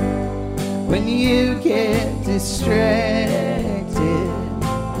 When you get distracted,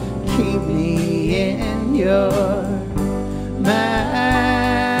 keep me in your mind.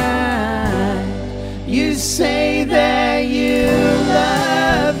 You say that you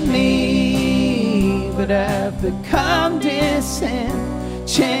love me, but I've become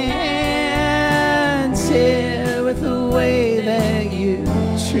disenchanted with the way that you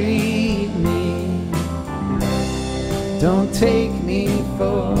treat me. Don't take me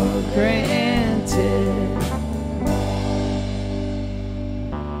for granted.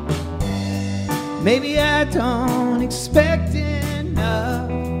 Maybe I don't expect enough,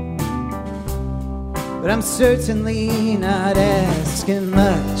 but I'm certainly not asking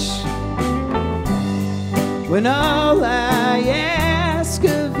much. When all I ask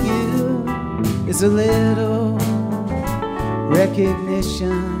of you is a little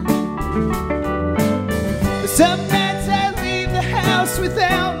recognition. But some nights I leave the house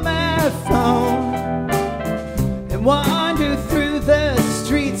without my phone and wander through the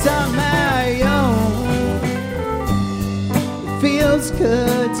streets on my own. It feels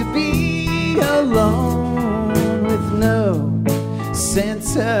good to be alone with no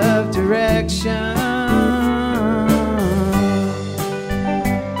sense of direction.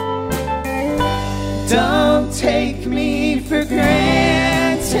 Don't take me for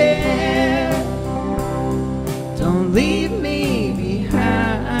granted. Don't leave me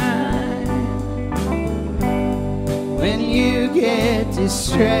behind. When you get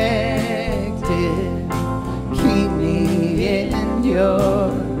distracted, keep me in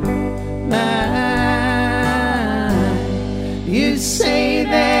your mind. You say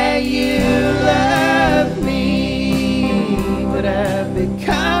that you love me, but I've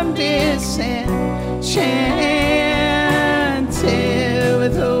become disenchanted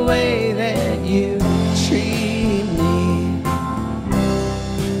with the way that you treat me.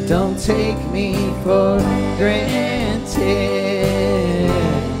 Don't take me for granted.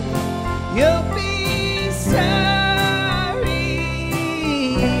 You'll be sorry.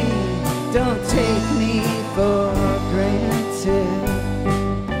 Don't take me for granted.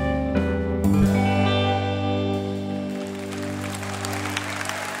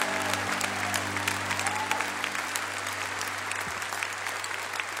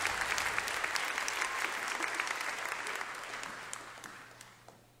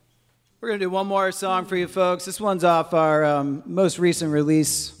 We're going to do one more song for you folks. This one's off our most recent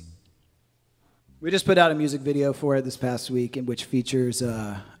release. We just put out a music video for it this past week, in which features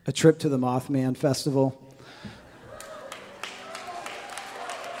a trip to the Mothman Festival.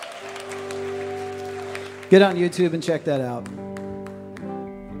 Get on YouTube and check that out.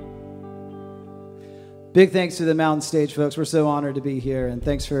 Big thanks to the Mountain Stage folks. We're so honored to be here, and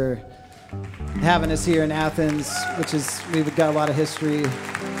thanks for having us here in Athens, we've got a lot of history.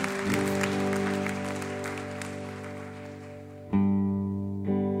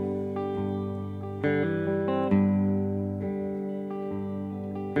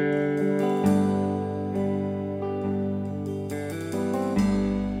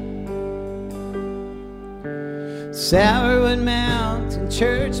 Sourwood Mountain,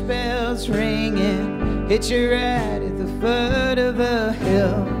 church bells ringing, hit you right at the foot of a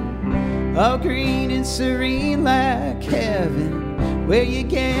hill, all green and serene like heaven, where you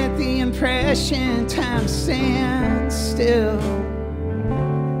get the impression time stands still,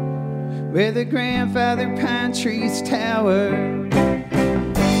 where the grandfather pine trees tower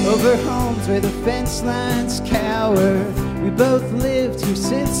over homes where the fence lines cower. We both lived here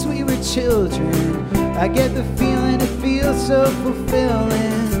since we were children. I get the feeling it feels so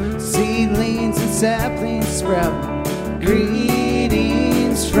fulfilling. Seedlings and saplings sprout.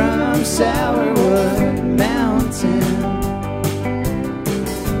 Greetings from Sourwood Mountain.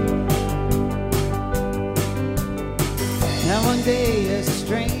 Now one day a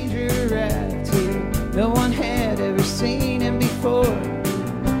stranger arrived here. No one had ever seen him before.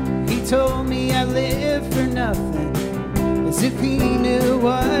 He told me I lived for nothing, as if he knew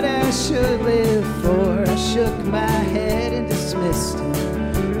what I should live for. I shook my head and dismissed him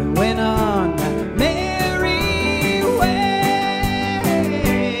and went on my merry way.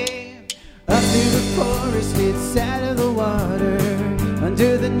 Up through the forested side of the water,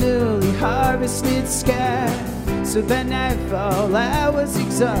 under the newly harvested sky. So by nightfall I was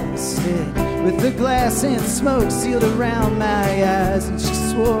exhausted, with the glass and smoke sealed around my eyes. And she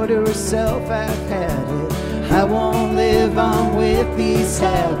swore to herself, I've had it, I won't live on with these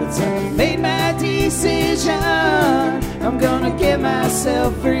habits. I made my decision, I'm gonna get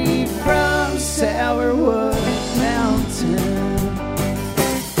myself free from Sourwood Mountain.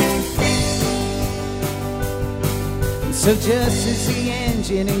 So just as the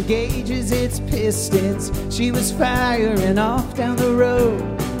engine engages its pistons, she was firing off down the road.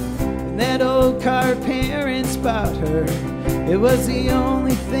 And that old car parents bought her, it was the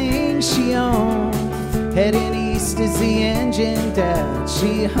only thing she owned. Heading east as the engine died,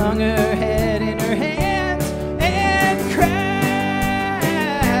 she hung her head in her hands and cried.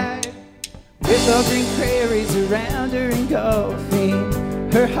 With all green prairies around her engulfing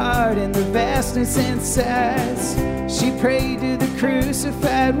her heart in the vastness and size, she prayed to the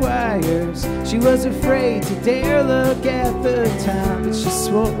crucified wires. She was afraid to dare look at the time, but she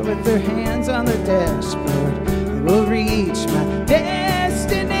swore with her hands on the dashboard, I will reach my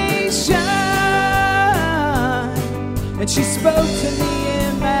destination. And she spoke to me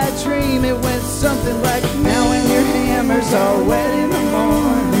in my dream. It went something like, now when your hammer's all wet in the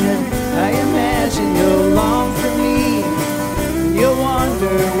morning, I imagine you'll long for me. You'll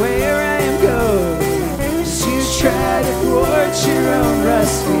wonder where I am going, as you try to thwart your own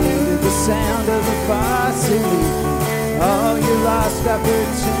rusting to the sound of the faucet leaking all your lost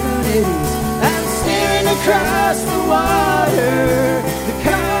opportunities. I'm staring across the water, the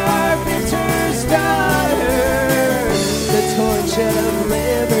carpenter's daughter, the torch of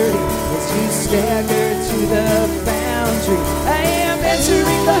liberty as you stagger to the foundry. I am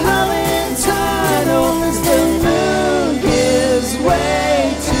entering the Holland Tunnel as the moon gives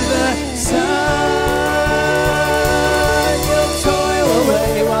way to the sun. You'll toil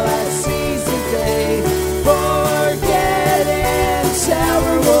away while I seize the day, forgetting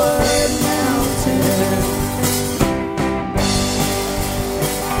Sourwood Mountain.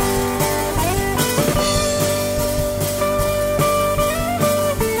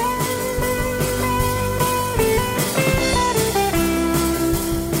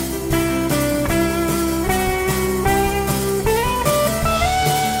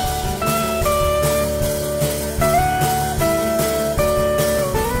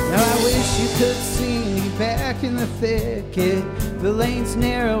 In the thicket, the lane's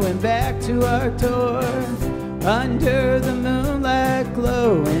narrowing back to our door. Under the moonlight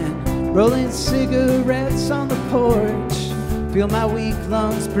glowing, rolling cigarettes on the porch. Feel my weak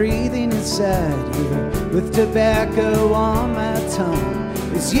lungs breathing inside here, with tobacco on my tongue.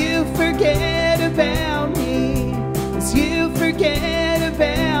 As you forget about me, as you forget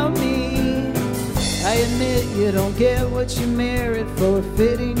about me. I admit you don't get what you merit for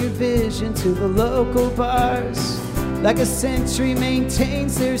fitting your vision to the local bars. Like a sentry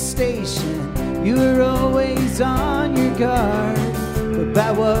maintains their station, you are always on your guard. But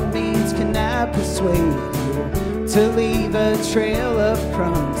by what means can I persuade you to leave a trail of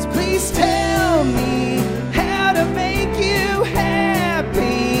crumbs. Please tell me how to make you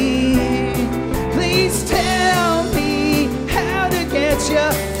happy. Please tell me how to get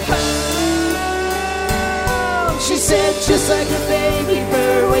you home. She said, just like a baby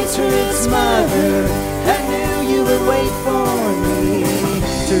bird waits for its mother, I knew you would wait for me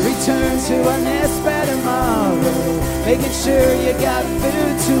to return to our nest by tomorrow, making sure you got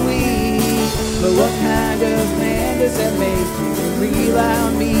food to eat. But what kind of man does that make you rely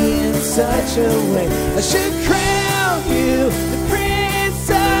on me in such a way? I should crown you the Prince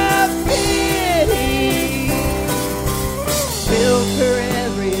of Pity. Built for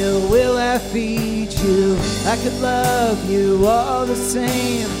every ill will I feed you. I could love you all the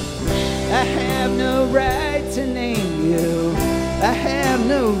same. I have no right to name you. I have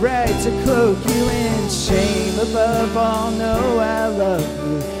no right to cloak you in shame. Above all, know I love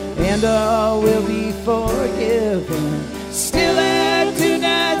you, and all will be forgiven. Still I do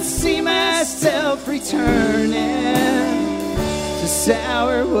not see myself returning to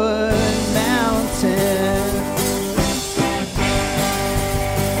Sourwood Mountain.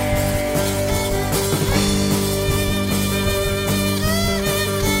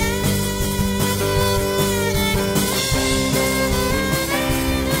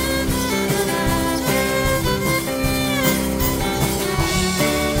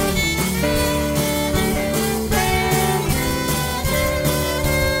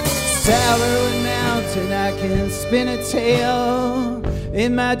 Sourwood Mountain, I can spin a tale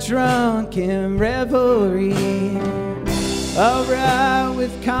in my drunken revelry. I'll ride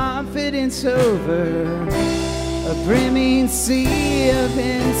with confidence over a brimming sea of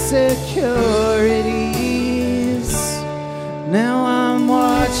insecurities. Now I'm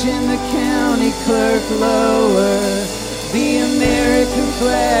watching the county clerk lower the American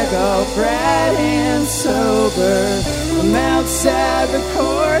flag all bright and sober. I'm outside the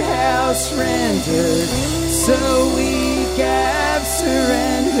courthouse rendered so weak I've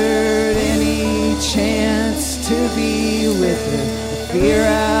surrendered any chance to be with her. I fear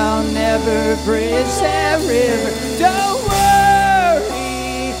I'll never bridge that river. Don't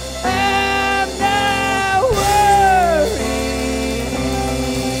worry, I'm not worried.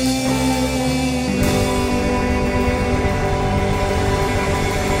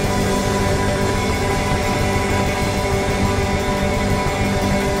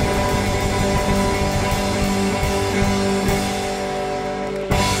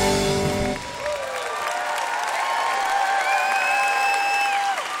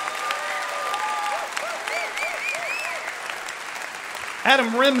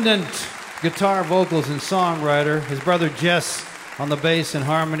 Adam Remnant, guitar, vocals, and songwriter. His brother Jess on the bass and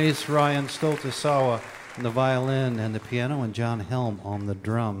harmonies. Ryan Stoltesawa on the violin and the piano. And John Helm on the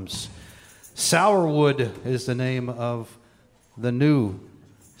drums. Sourwood is the name of the new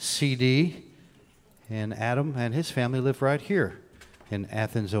CD. And Adam and his family live right here in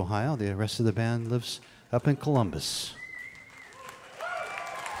Athens, Ohio. The rest of the band lives up in Columbus.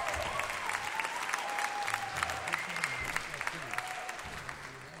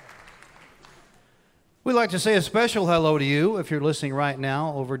 We'd like to say a special hello to you if you're listening right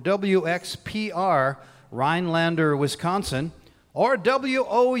now over WXPR, Rhinelander, Wisconsin, or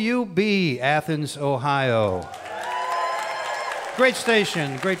WOUB, Athens, Ohio. Great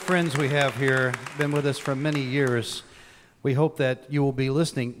station, great friends we have here, been with us for many years. We hope that you will be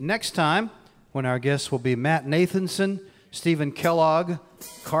listening next time when our guests will be Matt Nathanson, Stephen Kellogg,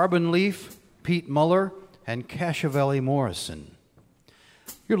 Carbon Leaf, Pete Muller, and Cashavelli Morrison.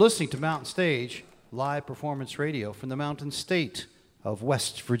 You're listening to Mountain Stage, live performance radio from the Mountain State of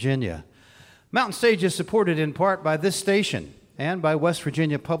West Virginia. Mountain Stage is supported in part by this station and by West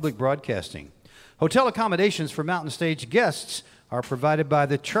Virginia Public Broadcasting. Hotel accommodations for Mountain Stage guests are provided by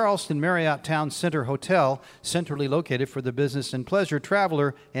the Charleston Marriott Town Center Hotel, centrally located for the business and pleasure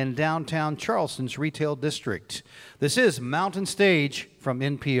traveler in downtown Charleston's retail district. This is Mountain Stage from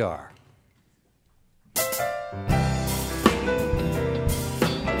NPR.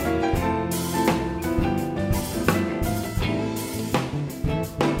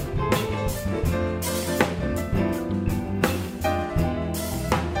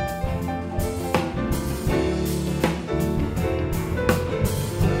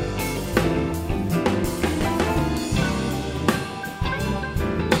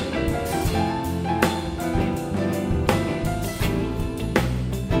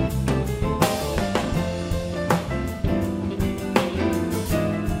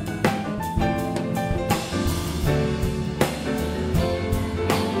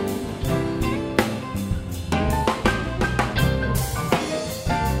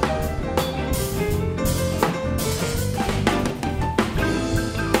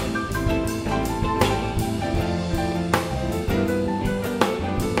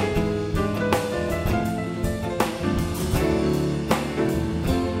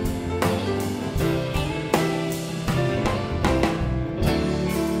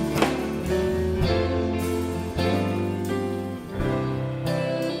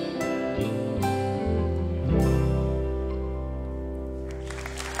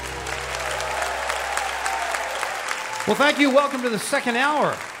 Well, thank you. Welcome to the second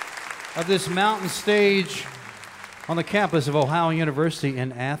hour of this mountain stage on the campus of Ohio University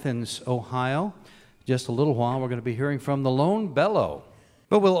in Athens, Ohio. Just a little while, we're going to be hearing from the lone Bellow.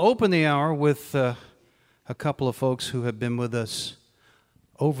 But we'll open the hour with a couple of folks who have been with us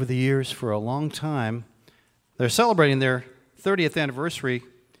over the years for a long time. They're celebrating their 30th anniversary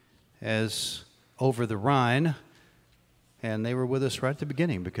as Over the Rhine, and they were with us right at the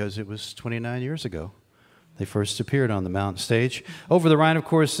beginning because it was 29 years ago. They first appeared on the mountain stage. Over the Rhine, of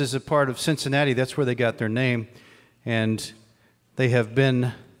course, is a part of Cincinnati. That's where they got their name. And they have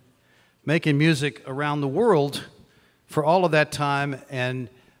been making music around the world for all of that time. And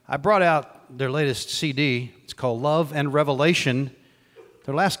I brought out their latest CD. It's called Love and Revelation.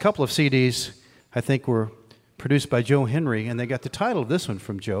 Their last couple of CDs, I think, were produced by Joe Henry. And they got the title of this one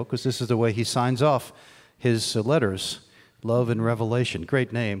from Joe, because this is the way he signs off his letters. Love and Revelation.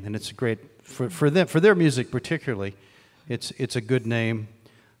 Great name. And it's a great... For them, for their music particularly, it's a good name.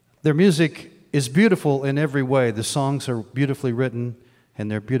 Their music is beautiful in every way. The songs are beautifully written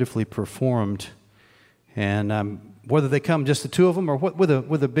and they're beautifully performed. And whether they come just the two of them or with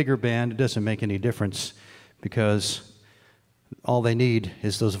a bigger band, it doesn't make any difference because all they need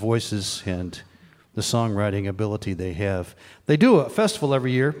is those voices and the songwriting ability they have. They do a festival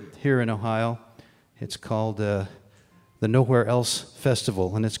every year here in Ohio. It's called the Nowhere Else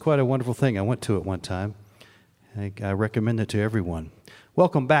Festival, and it's quite a wonderful thing. I went to it one time. I recommend it to everyone.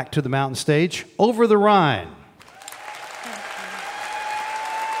 Welcome back to the mountain stage, Over the Rhine.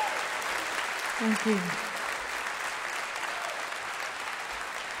 Thank you.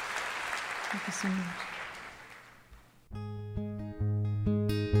 Thank you so much.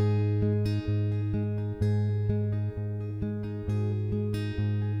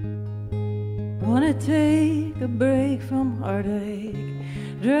 Wanna take a break from heartache,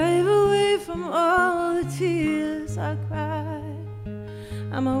 drive away from all the tears I cried.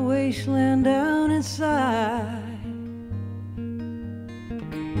 I'm a wasteland down inside,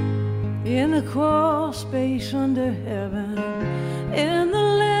 in the crawl space under heaven, in the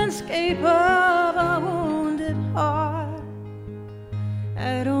landscape of a wounded heart.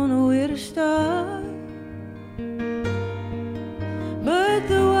 I don't know where to start, but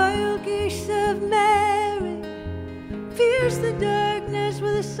the wild geese of Mary pierce the darkness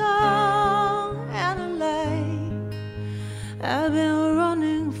with a song and a light. I've been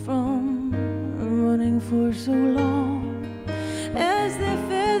running for so long. As their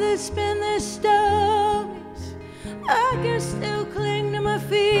feathers spin their stories, I can still cling to my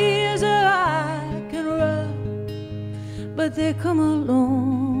fears, or I can run. But they come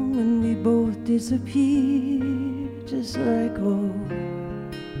along and we both disappear, just like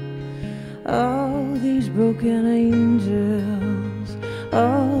all these broken angels,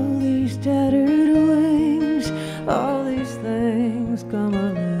 all these tattered wings, all these things come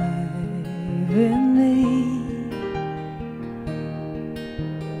alive in me.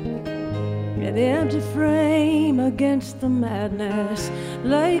 An empty frame against the madness,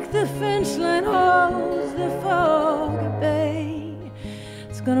 like the fence line holds the fog at bay.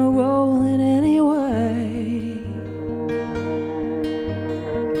 It's gonna roll in anyway.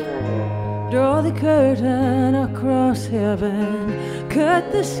 Draw the curtain across heaven,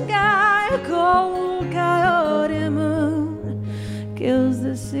 cut the sky, a cold coyote moon kills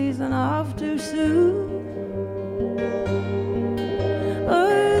the season off too soon.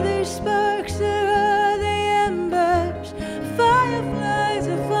 Are they sparks or are they embers, fireflies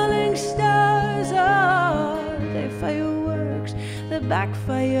or falling stars? Are they fireworks that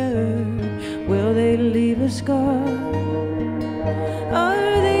backfire? Will they leave a scar?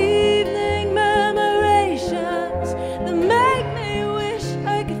 Are they evening murmurations that make me wish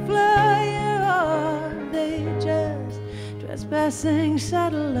I could fly? Or are they just trespassing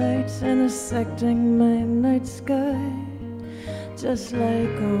satellites intersecting my night sky? Just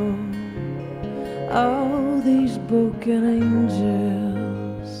like all these broken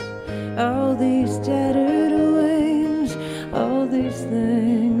angels, all these tattered wings, all these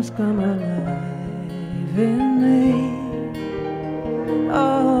things come alive in me.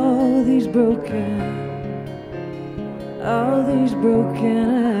 All these broken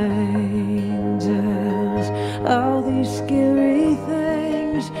angels, all these scary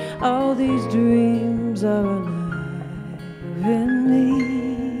things, all these dreams are alive in me.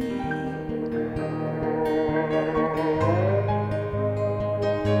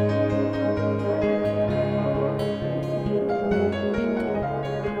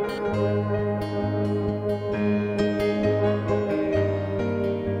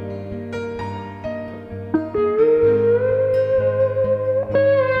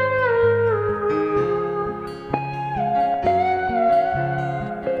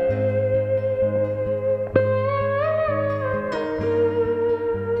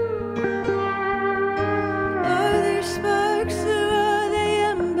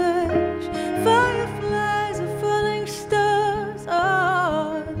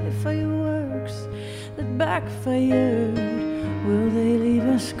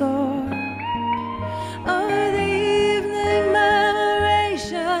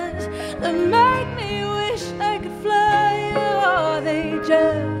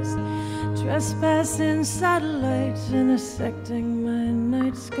 trespassing satellites intersecting my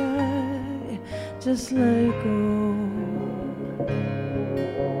night sky, just let go.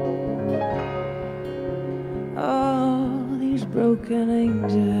 All these broken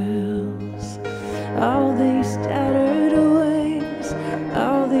angels, all these tattered wings,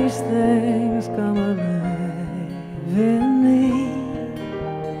 all these things come alive in me.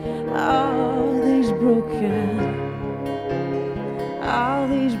 All these broken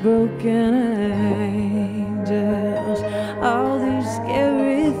angels, all these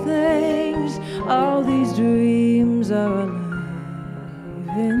scary things, all these dreams are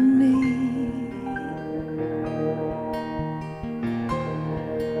alive in me.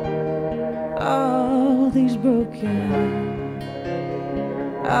 All these broken angels.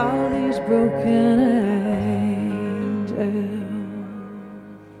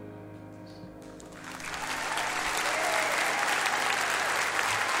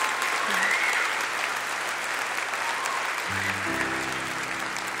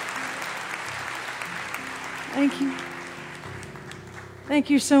 Thank you. Thank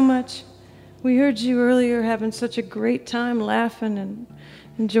you so much. We heard you earlier having such a great time laughing and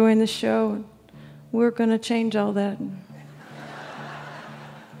enjoying the show. We're going to change all that.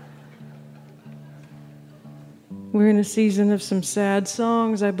 We're in a season of some sad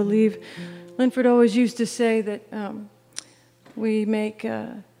songs. I believe Linford always used to say that we make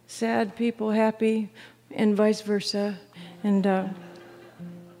sad people happy and vice versa. And I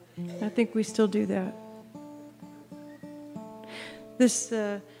think we still do that. This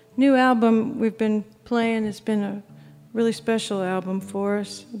new album we've been playing has been a really special album for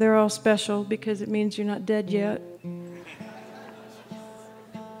us. They're all special because it means you're not dead yet.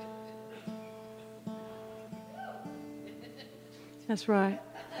 That's right.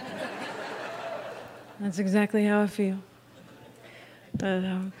 That's exactly how I feel.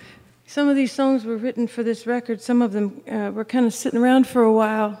 Some of these songs were written for this record. Some of them were kind of sitting around for a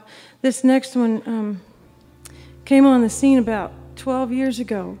while. This next one came on the scene about 12 years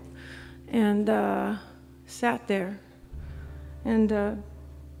ago and sat there and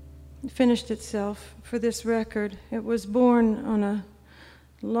finished itself for this record. It was born on a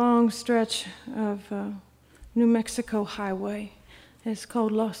long stretch of New Mexico highway. It's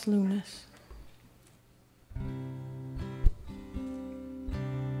called Los Lunas.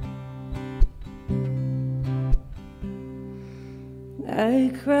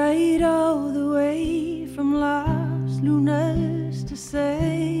 I cried all the way from Los Lunas to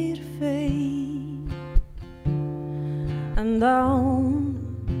Santa Fe and on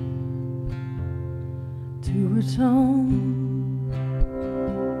to Raton.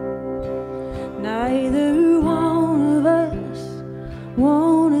 Neither one of us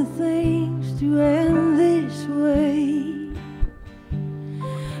wanted things to end this way,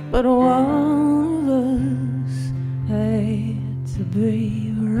 but one of us had to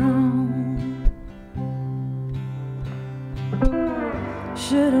be wrong.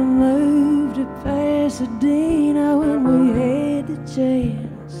 Should have moved to Pasadena when we had the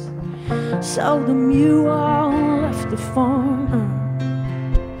chance. Sold the mule, left the farm,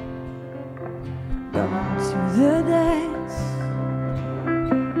 gone to the dance.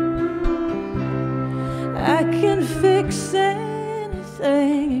 I can fix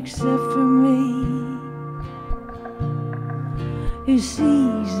anything except for me. It's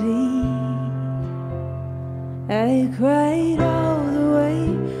easy. I cried all the way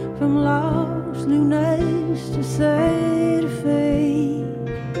from Los Lunas to Santa Fe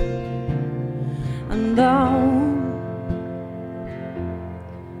and on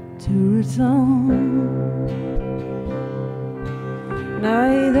to Raton.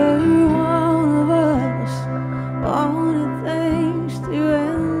 Neither one of us wanted things to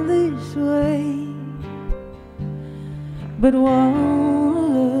end this way, but one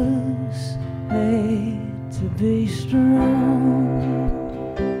of us had to be strong.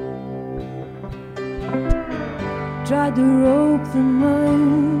 Tried to rope the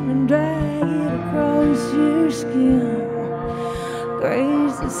moon and drag it across your skin,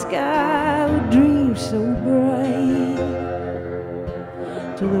 graze the sky with dreams so bright,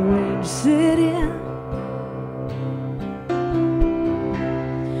 till the rain set in.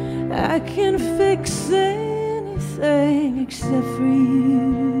 I can fix anything except for you.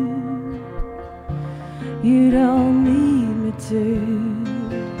 You don't need me to.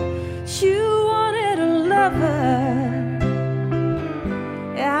 You wanted a lover,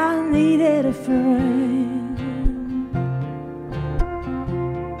 I needed a friend.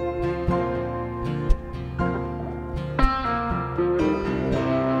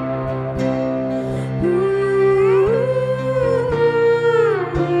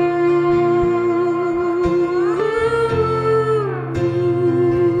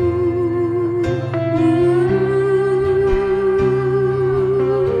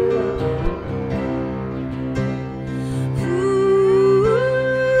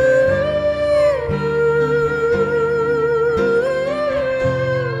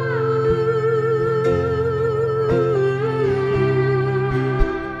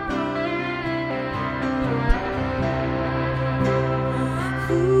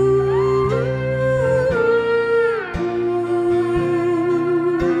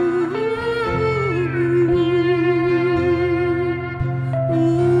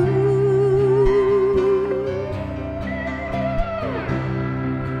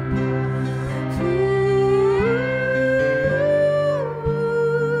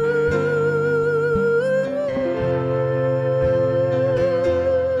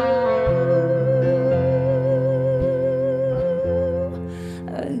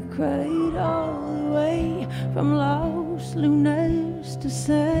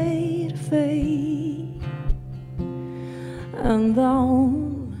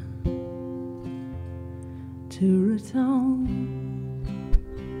 to atone.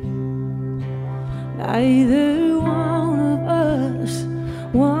 Neither one of us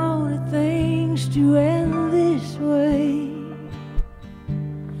wanted things to end this way,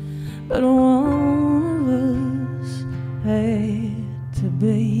 but one of us had to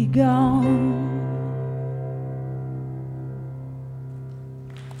be gone.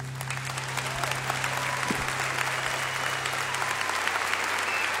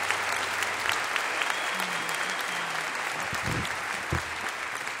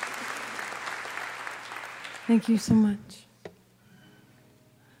 Thank you so much.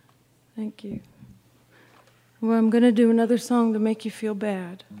 Thank you. Well, I'm going to do another song to make you feel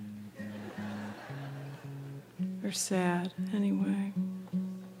bad. Or sad, anyway.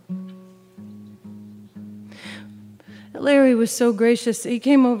 Larry was so gracious. He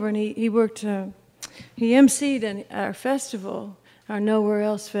came over and he worked, he emceed our festival, our Nowhere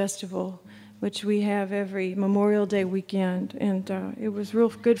Else Festival, which we have every Memorial Day weekend. And it was real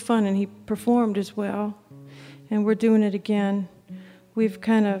good fun, and he performed as well. And we're doing it again. We've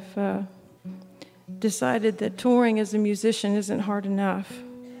kind of decided that touring as a musician isn't hard enough.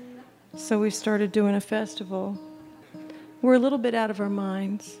 So we started doing a festival. We're a little bit out of our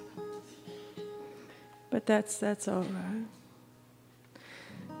minds, but that's all right.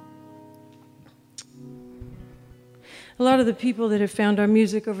 A lot of the people that have found our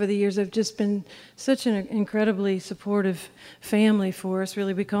music over the years have just been such an incredibly supportive family for us.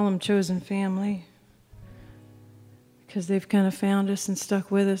 Really, we call them chosen family, because they've kind of found us and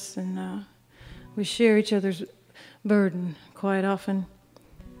stuck with us, and we share each other's burden quite often.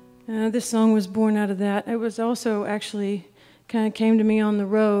 This song was born out of that. It was also actually kind of came to me on the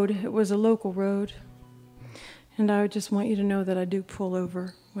road. It was a local road, and I just want you to know that I do pull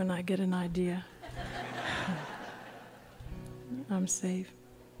over when I get an idea. I'm safe.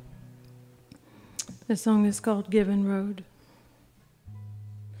 The song is called Given Road.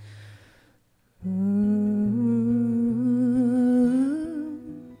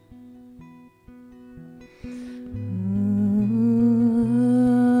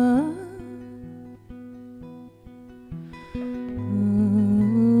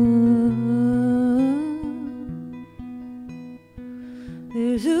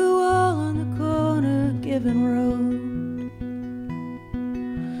 There's a wall on the corner, Given Road.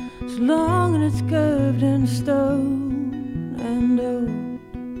 It's long and it's curved and stone and old.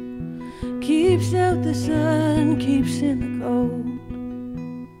 Keeps out the sun, keeps in the cold.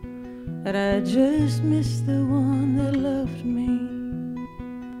 But I just miss the one that loved me.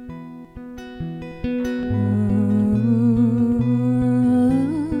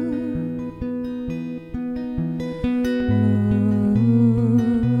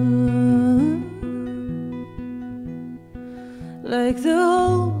 Like the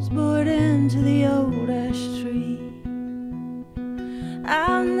holes bored into the old ash tree,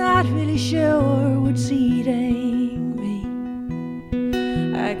 I'm not really sure what's eating me.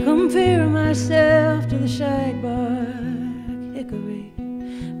 I compare myself to the shagbark hickory,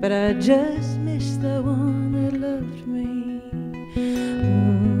 but I just miss the one that loved me.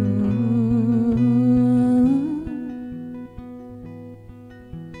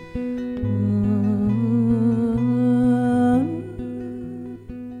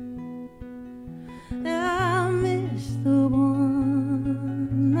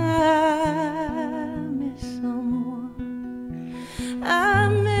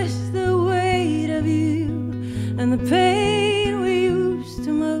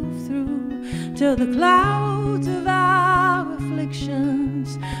 Till the clouds of our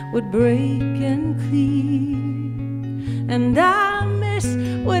afflictions would break and clear. And I miss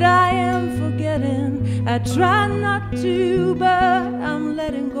what I am forgetting. I try not to, but I'm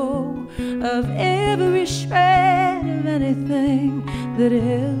letting go of every shred of anything that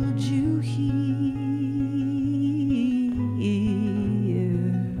held you here.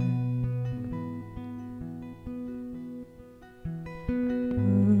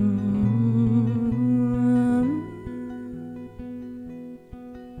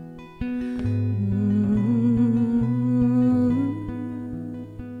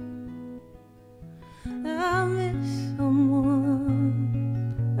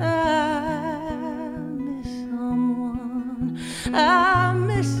 I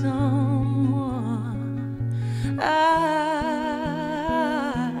miss someone.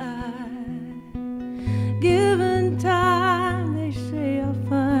 Given time, they say I'll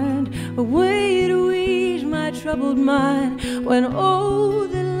find a way to ease my troubled mind. When all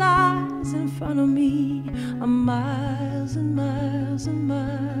that lies in front of me are miles and miles and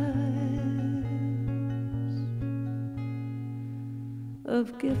miles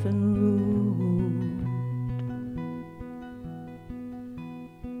of given road.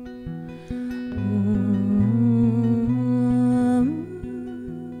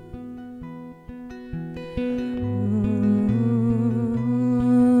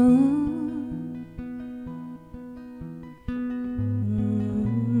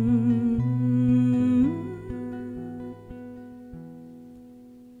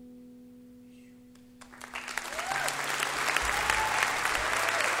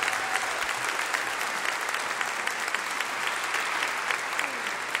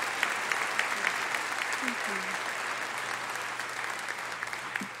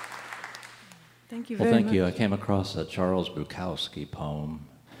 Thank you Well, very thank much. you. I came across a Charles Bukowski poem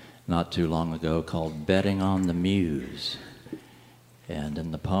not too long ago called Betting on the Muse. And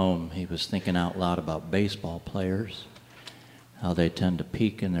in the poem, he was thinking out loud about baseball players, how they tend to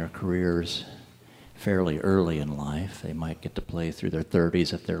peak in their careers fairly early in life. They might get to play through their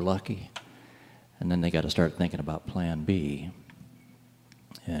 30s if they're lucky. And then they got to start thinking about plan B.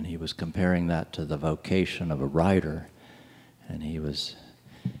 And he was comparing that to the vocation of a writer. And he was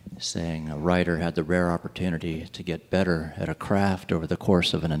saying a writer had the rare opportunity to get better at a craft over the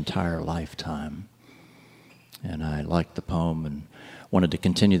course of an entire lifetime. And I liked the poem and wanted to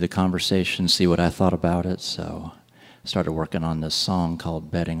continue the conversation, see what I thought about it. So I started working on this song called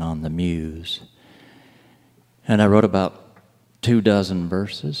Betting on the Muse. And I wrote about 24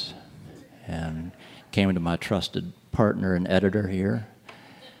 verses and came to my trusted partner and editor here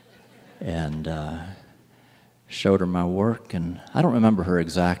and showed her my work. And I don't remember her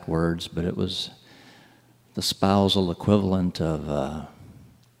exact words, but it was the spousal equivalent of,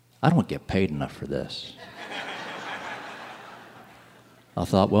 I don't get paid enough for this. I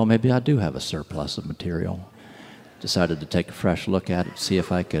thought, well, maybe I do have a surplus of material. Decided to take a fresh look at it, see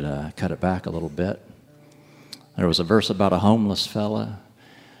if I could cut it back a little bit. There was a verse about a homeless fella.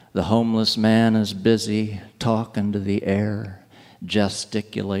 The homeless man is busy talking to the air,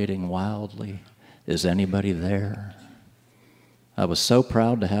 gesticulating wildly. Is anybody there? I was so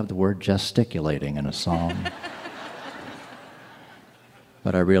proud to have the word gesticulating in a song.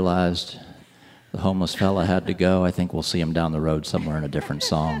 But I realized the homeless fella had to go. I think we'll see him down the road somewhere in a different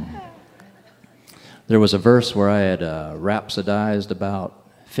song. There was a verse where I had rhapsodized about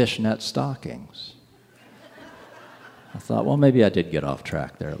fishnet stockings. I thought, well, maybe I did get off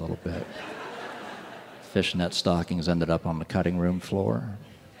track there a little bit. Fishnet stockings ended up on the cutting room floor.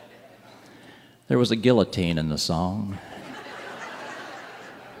 There was a guillotine in the song.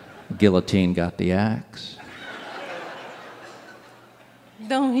 Guillotine got the axe.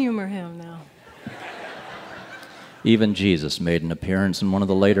 Don't humor him now. Even Jesus made an appearance in one of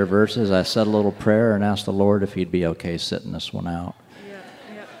the later verses. I said a little prayer and asked the Lord if he'd be okay sitting this one out.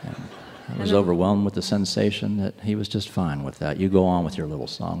 And I was overwhelmed with the sensation that he was just fine with that. You go on with your little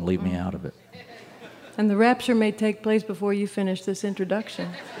song. Leave me out of it. And the rapture may take place before you finish this introduction.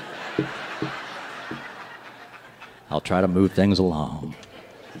 I'll try to move things along.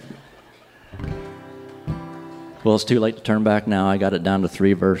 Well, it's too late to turn back now. I got it down to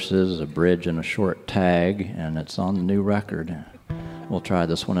 3 verses, a bridge, and a short tag, and it's on the new record. We'll try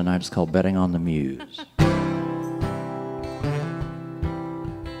this one tonight. It's called Betting on the Muse.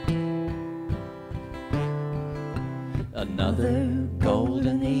 Another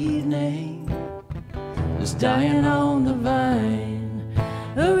golden evening is dying on the vine.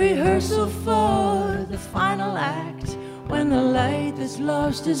 A rehearsal for the final act when the light that's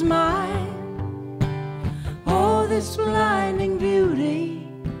lost is mine. Oh, this blinding beauty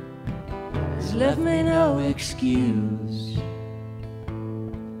has left me no excuse.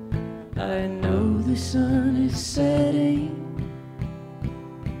 I know the sun is setting.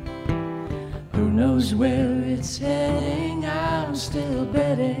 Who knows where it's heading? I'm still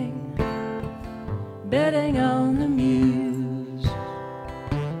betting on the Muse.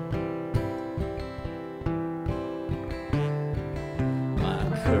 My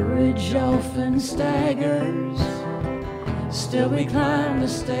courage often staggers, still we climb the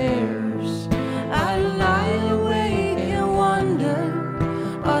stairs. I lie awake and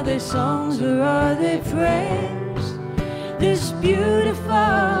wonder, are they songs or are they prayers? This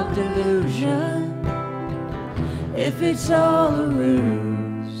beautiful delusion, if it's all a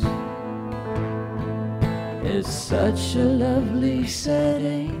ruse, it's such a lovely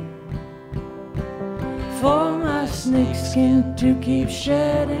setting for my snakeskin to keep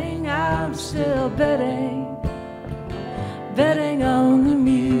shedding. I'm still betting on the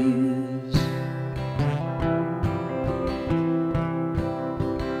Muse.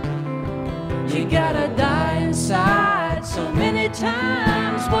 You gotta die inside so many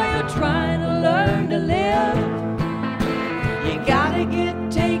times while you're trying to learn to live. You gotta get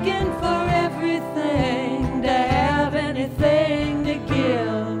taken for everything to have anything to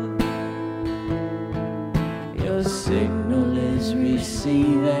give. Your signal is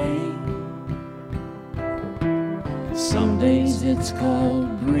receiving. Some days it's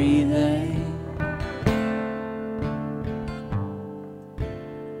called breathing.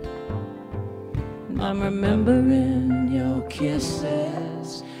 I'm remembering your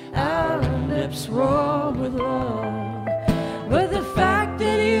kisses, our lips raw with love. But the fact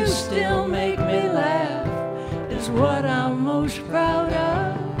that you still make me laugh is what I'm most proud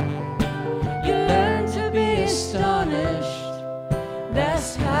of. You learn to be astonished,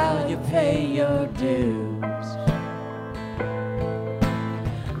 that's how you pay your dues.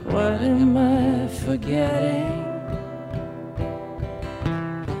 What am I forgetting?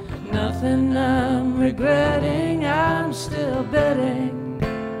 Nothing I'm regretting. I'm still betting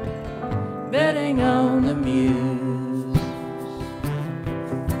on the muse.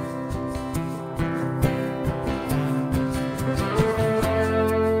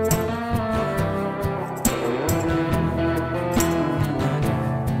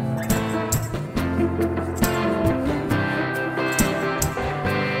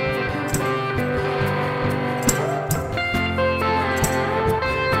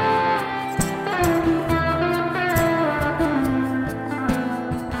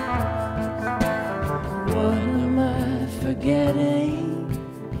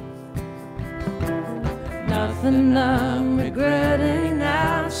 Nothing I'm regretting.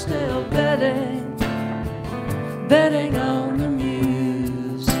 I'm still betting on the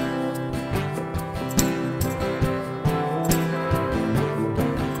muse.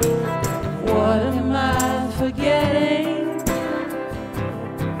 What am I forgetting?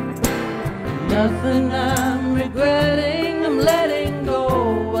 Nothing I'm regretting. I'm letting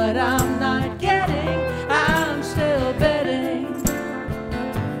go what I'm not getting. I'm still betting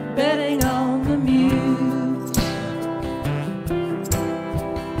on the muse.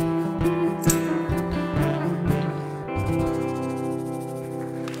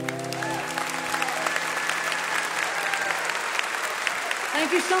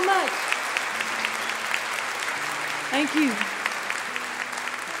 Thank you so much. Thank you.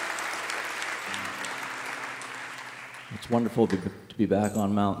 It's wonderful to be back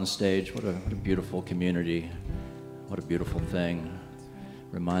on Mountain Stage. What a beautiful community. What a beautiful thing.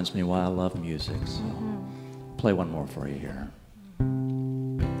 Reminds me why I love music. So play one more for you here.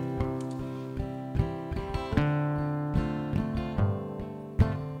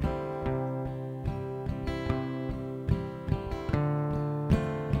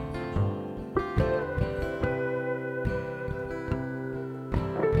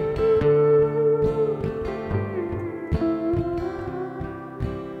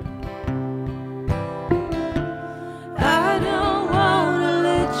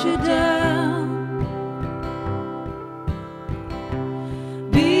 You down.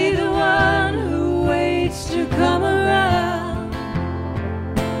 Be the one who waits to come around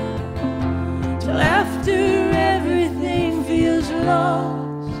till after everything feels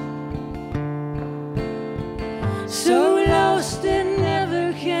lost, so lost it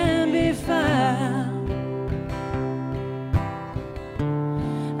never can be found.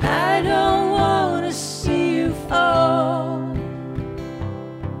 I don't want to see you fall.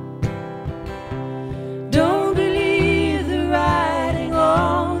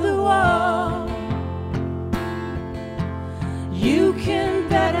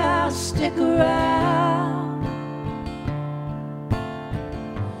 Stick around,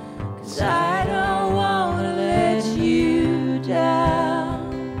 'cause I don't want to let you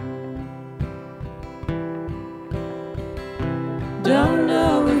down. Don't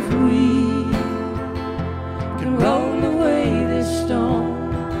know if we can roll away this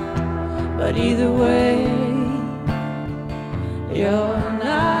stone, but either way, you're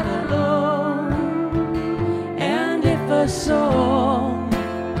not alone. And if a song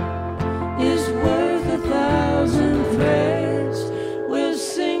is worth 1,000 threads, we'll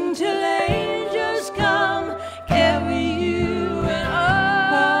sing till angels come, carry you and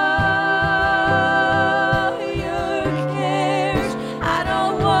all your cares. I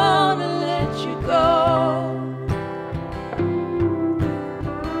don't want to let you go.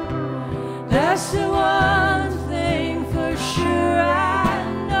 That's the one thing for sure I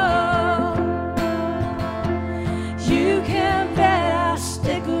know. You can bet I'll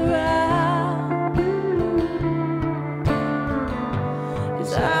stick around.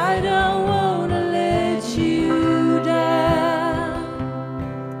 I don't want to let you down.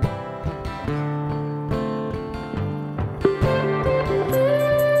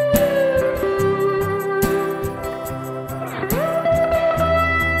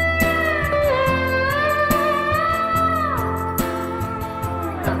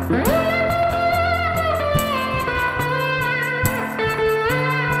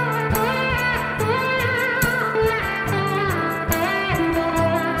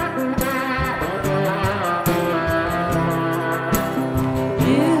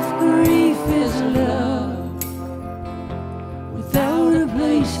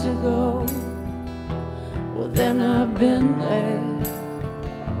 To go, well then I've been there.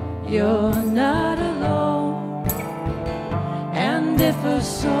 You're not alone. And if a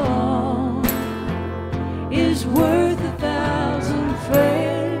song is worth 1,000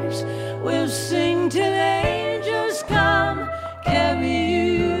 frames, we'll sing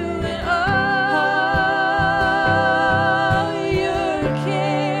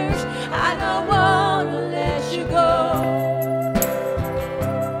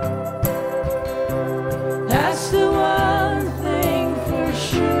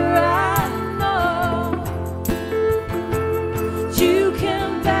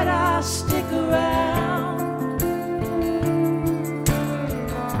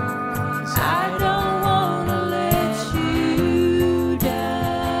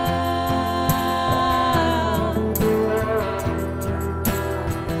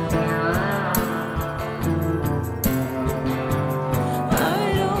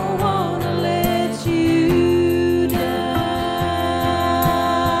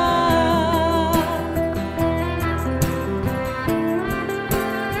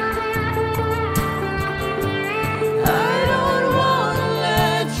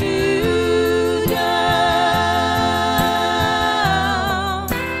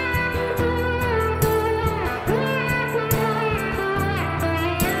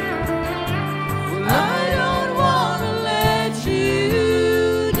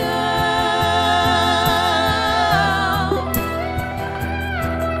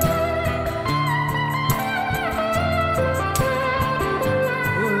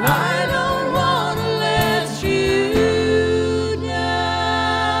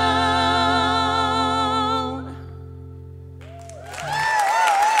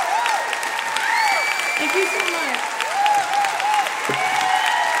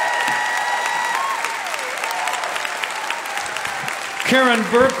Karen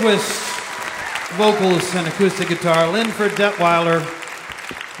Berquist, vocals and acoustic guitar. Linford Detweiler,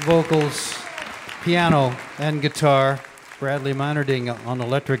 vocals, piano, and guitar. Bradley Meinerding on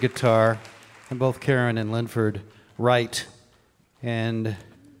electric guitar. And both Karen and Linford write. And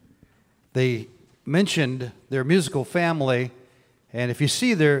they mentioned their musical family. And if you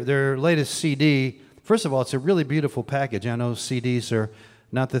see their latest CD, first of all, it's a really beautiful package. I know CDs are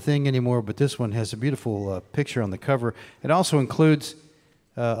not the thing anymore, but this one has a beautiful picture on the cover. It also includes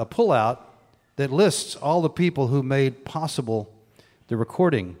a pullout that lists all the people who made possible the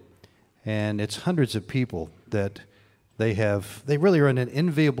recording. And it's hundreds of people that they really are in an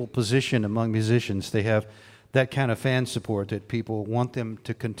enviable position among musicians. They have that kind of fan support that people want them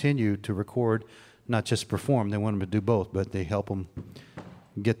to continue to record, not just perform. They want them to do both, but they help them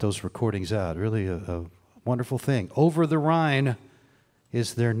get those recordings out. Really a wonderful thing. Over the Rhine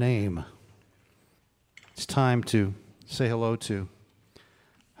is their name. It's time to say hello to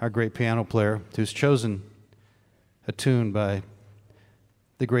our great piano player who's chosen a tune by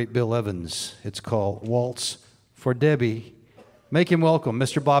the great Bill Evans. It's called Waltz for Debbie. Make him welcome,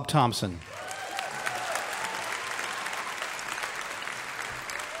 Mr. Bob Thompson.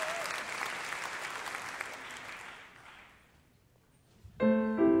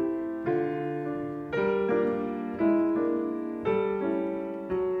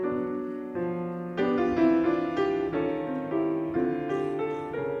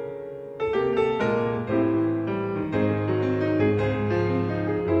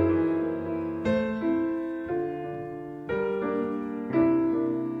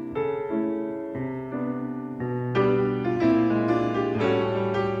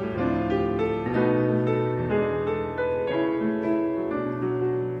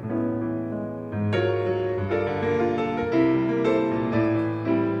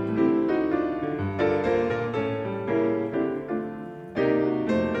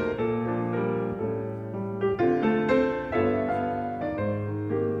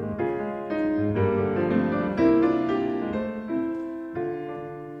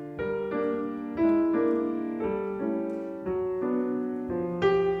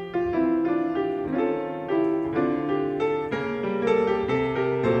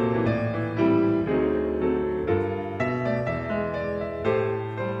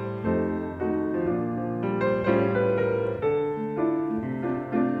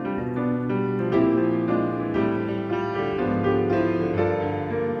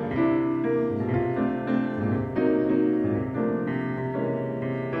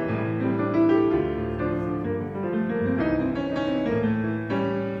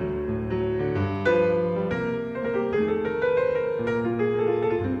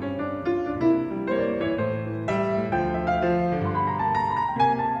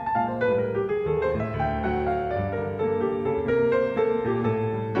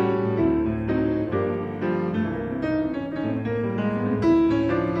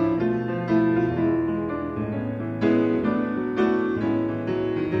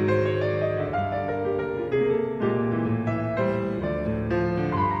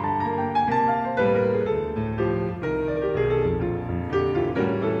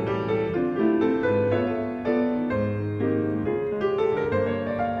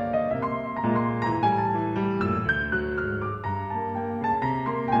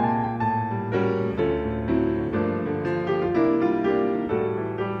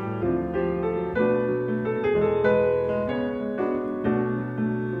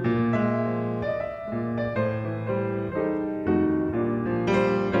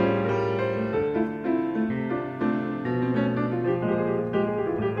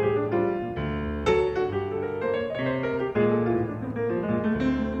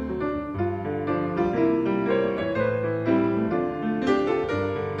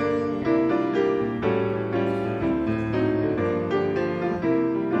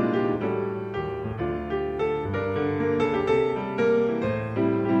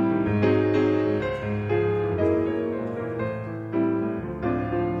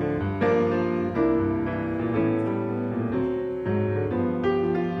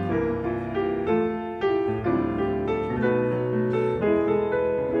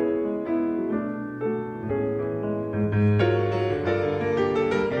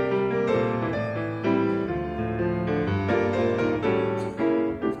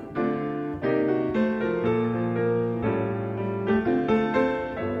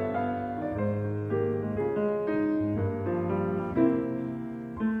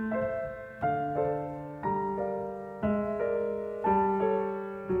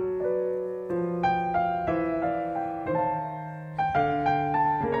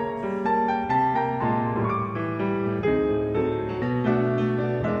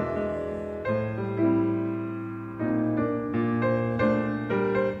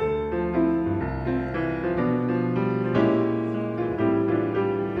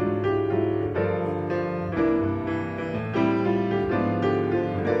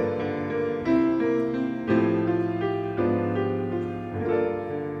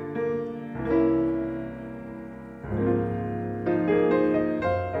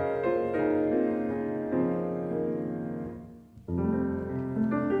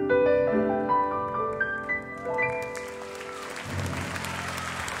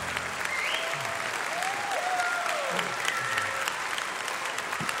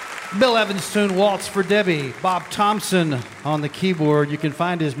 Bill Evans' tune, Waltz for Debbie. Bob Thompson on the keyboard. You can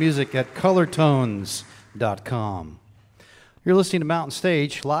find his music at colortones.com. You're listening to Mountain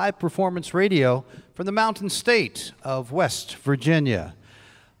Stage, live performance radio from the Mountain State of West Virginia.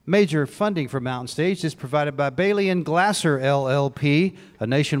 Major funding for Mountain Stage is provided by Bailey & Glasser, LLP, a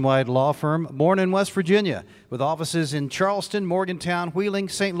nationwide law firm born in West Virginia, with offices in Charleston, Morgantown, Wheeling,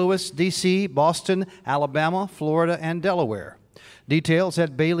 St. Louis, D.C., Boston, Alabama, Florida, and Delaware. Details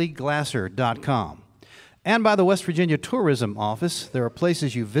at baileyglasser.com. And by the West Virginia Tourism Office, there are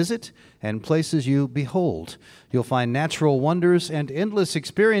places you visit and places you behold. You'll find natural wonders and endless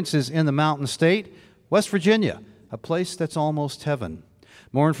experiences in the Mountain State, West Virginia, a place that's almost heaven.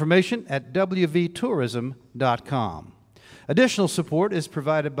 More information at wvtourism.com. Additional support is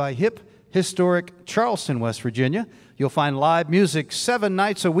provided by hip, historic Charleston, West Virginia. You'll find live music 7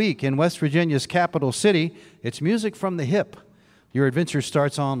 nights a week in West Virginia's capital city. It's music from the hip. Your adventure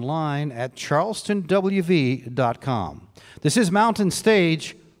starts online at charlestonwv.com. This is Mountain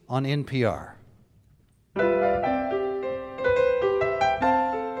Stage on NPR.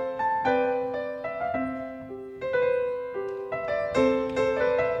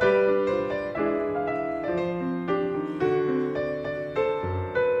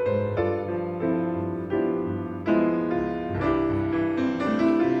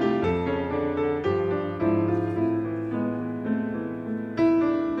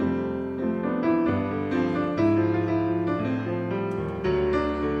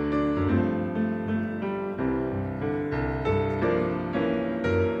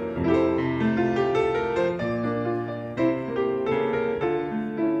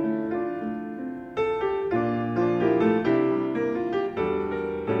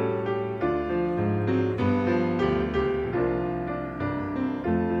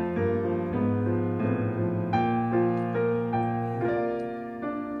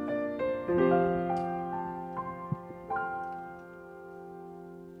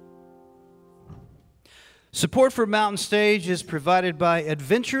 Support for Mountain Stage is provided by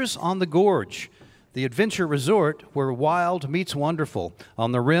Adventures on the Gorge, the adventure resort where wild meets wonderful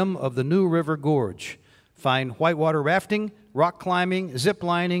on the rim of the New River Gorge. Find whitewater rafting, rock climbing, zip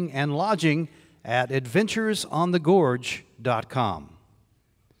lining, and lodging at adventuresonthegorge.com.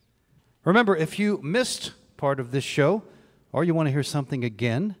 Remember, if you missed part of this show or you want to hear something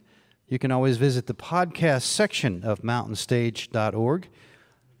again, you can always visit the podcast section of mountainstage.org.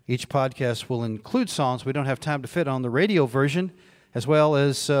 Each podcast will include songs we don't have time to fit on the radio version, as well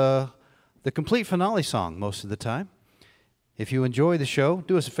as the complete finale song most of the time. If you enjoy the show,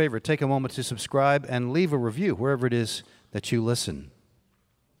 do us a favor, take a moment to subscribe and leave a review wherever it is that you listen.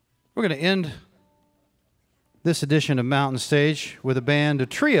 We're going to end this edition of Mountain Stage with a band, a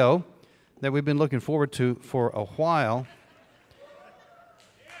trio, that we've been looking forward to for a while.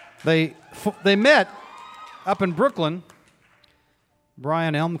 They met up in Brooklyn.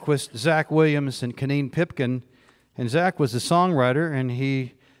 Brian Elmquist, Zach Williams, and Kaneen Pipkin. And Zach was the songwriter, and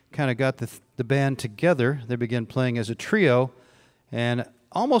he kind of got the band together. They began playing as a trio, and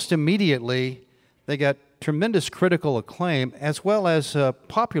almost immediately they got tremendous critical acclaim as well as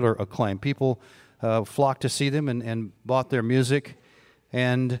popular acclaim. People flocked to see them and bought their music.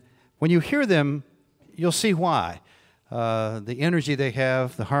 And when you hear them, you'll see why. The energy they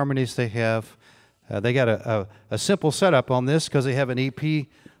have, the harmonies they have. They got a simple setup on this because they have an EP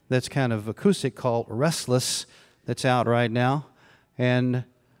that's kind of acoustic called Restless that's out right now. And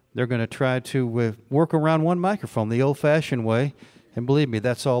they're going to try to work around one microphone the old-fashioned way. And believe me,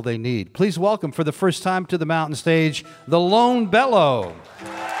 that's all they need. Please welcome for the first time to the Mountain Stage, the Lone Bellow.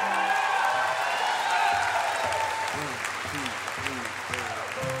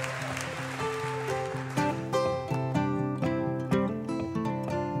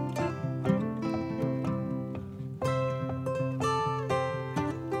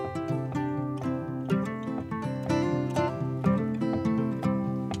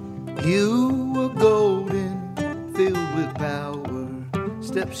 You were golden, filled with power.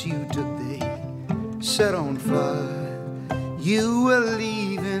 Steps you took, they set on fire. You were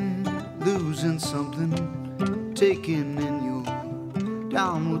leaving, losing something, taking in your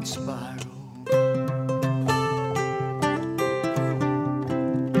downward spiral.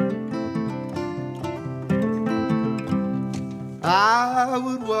 I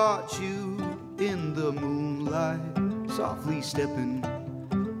would watch you in the moonlight, softly stepping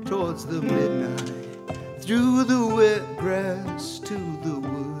towards the midnight, through the wet grass to the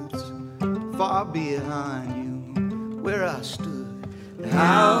woods, far behind you, where I stood. The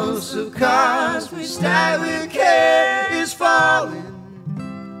house of cards we stack with care is falling.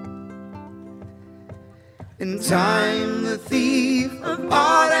 In time, the thief of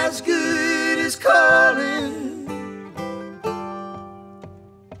all that's good is calling.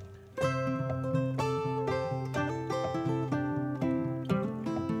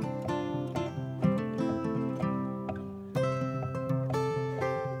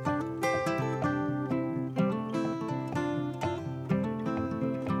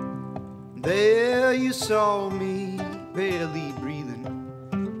 There you saw me, barely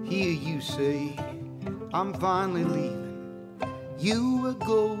breathing. Hear you say, I'm finally leaving. You were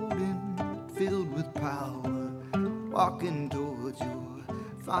golden, filled with power, walking towards your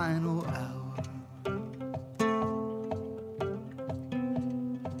final hour.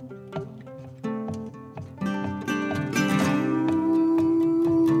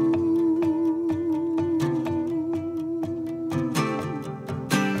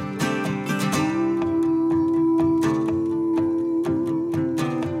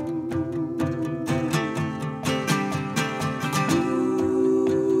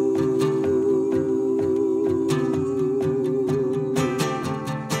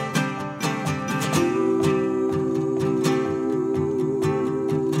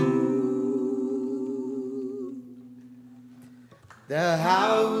 The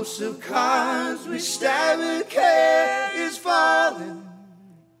house of cards we stab with care is falling,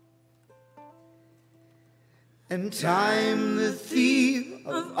 and time, the thief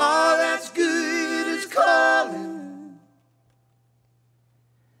of all that's good, is calling.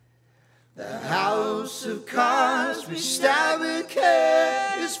 The house of cards we stab with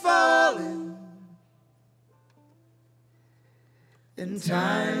care is falling, and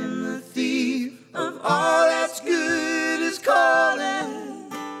time, the thief of all that's good is calling.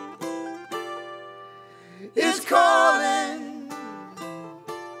 It's calling.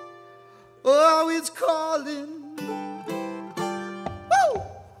 Oh, it's calling. Woo!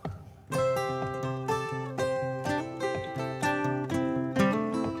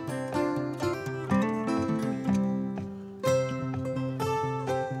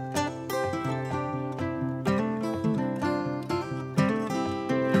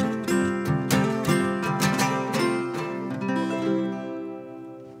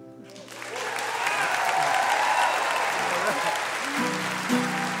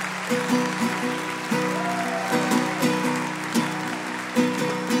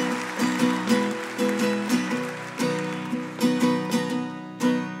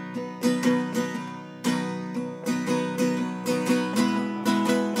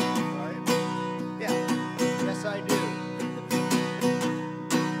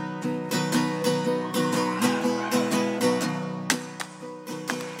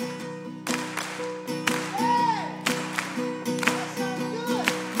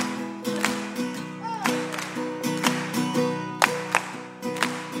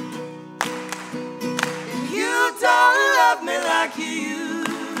 Like you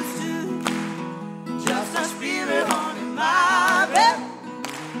used to, just a spirit haunting my breath.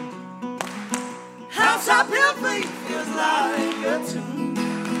 House I built for you feels like a tomb.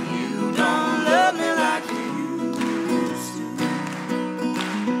 You don't love me like you used to.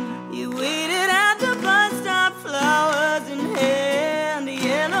 You waited at the bus stop, flowers in hand, a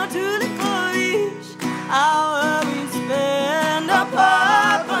yellow tulip for each hour we spend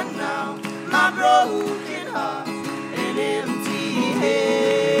apart. But now my broken heart and empty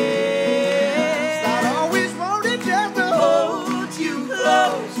I always wanted just to hold you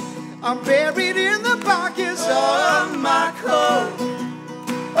close. I'm buried in the pockets of my coat,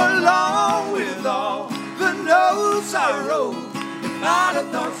 along with all the notes I wrote. If I'd have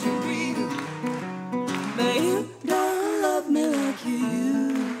thought you'd read them, but you don't love me like you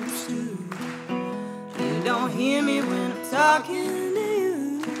used to. You don't hear me when I'm talking to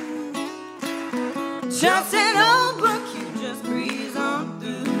you. Just an old book you just breeze on through.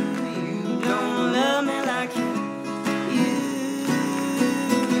 You don't love me like you used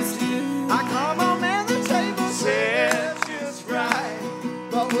to. I come home and the table says just right,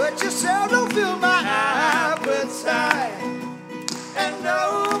 but what you sell don't fill my appetite. And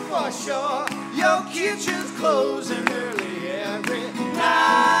know for sure your kitchen's closing early every night.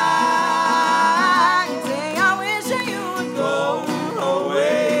 Say I wish that you would go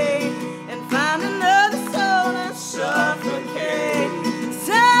away and find another soul and suffocate.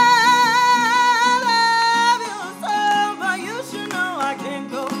 Say I love you so, but you should know I can't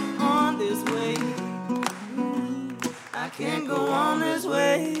go on this way. I can't go on this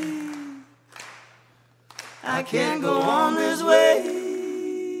way. I can't go on this way.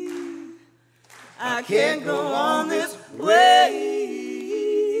 I can't go on this way.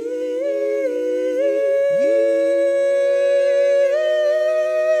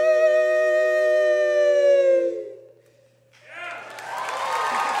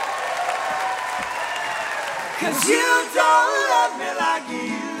 'cause you don't love me like you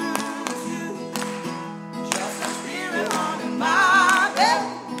used to. Just a spirit haunting my bed.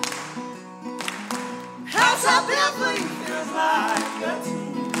 House I built for you feels like a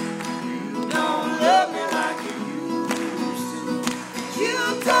tomb. You don't love me like you used to. You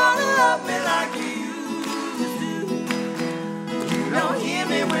don't love me like you used to. You don't hear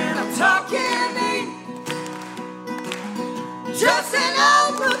me when I'm talking to you. Just an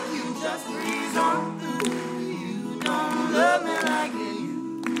old book you just breeze on through. You don't love me like you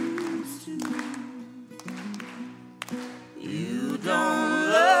used to. You don't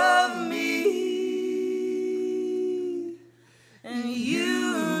love me. And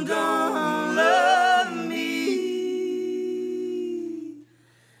you don't love me.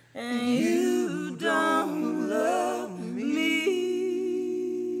 And you don't love me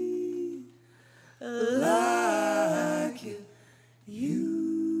like you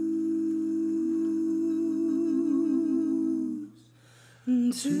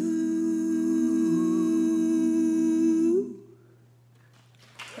used to.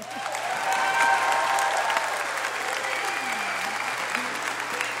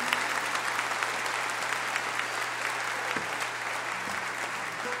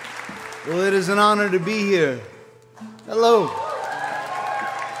 Well, it is an honor to be here. Hello.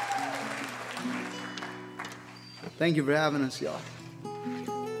 Thank you for having us, y'all.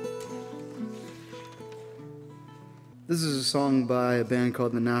 This is a song by a band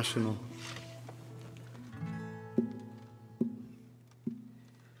called The National.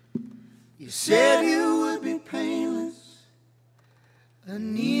 You said you would be painless, a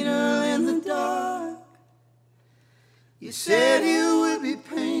needle in the dark. You said you would be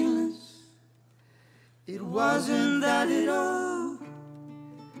painless. It wasn't that at all.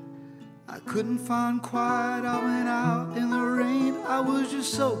 I couldn't find quiet. I went out in the rain. I was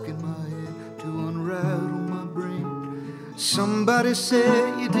just soaking my head to unravel my brain. Somebody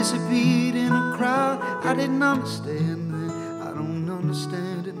said you disappeared in a crowd. I didn't understand then. I don't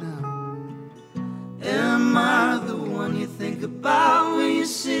understand it now. Am I the one you think about when you're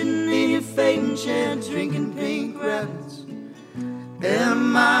sitting in your fading chair drinking pink rabbits?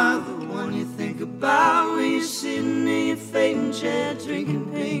 Am I the one you think about when you're sitting in your fading chair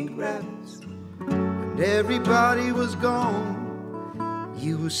drinking pink rabbits? And everybody was gone.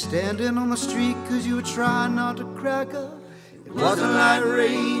 You were standing on the street 'cause you were trying not to crack up. It wasn't like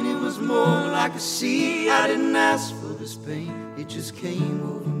rain, it was more like a sea. I didn't ask for this pain, it just came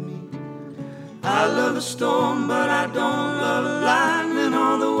over me. I love a storm, but I don't love a line. And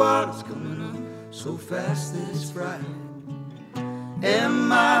all the water's coming up so fast that it's frightening.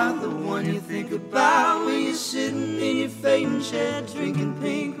 Am I the one you think about when you're sitting in your fading chair drinking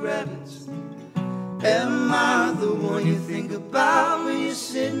pink rabbits? Am I the one you think about when you're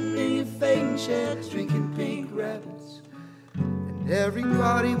sitting in your fading chair drinking pink rabbits? And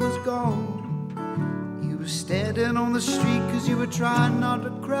everybody was gone. You were standing on the street 'cause you were trying not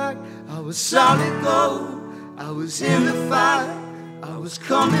to crack. I was solid gold, I was in the fight. I was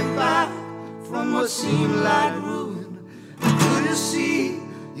coming back from what seemed like ruin. I couldn't see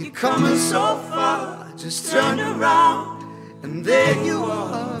you coming so far. I just turned around and there you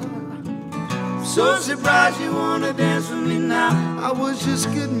are. I'm so surprised you wanna dance with me now. I was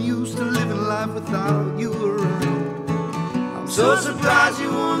just getting used to living life without you around. I'm so surprised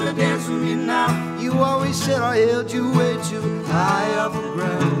you wanna dance with me now. You always said I held you way too high off the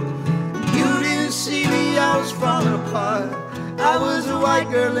ground. You didn't see me, I was falling apart. I was a white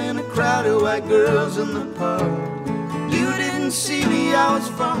girl in a crowd of white girls in the park. You didn't see me, I was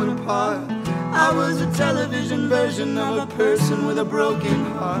falling apart. I was a television version of a person with a broken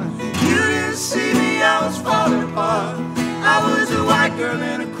heart. You didn't see me, I was falling apart. I was a white girl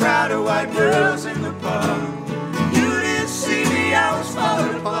in a crowd of white girls in the park. You didn't see me, I was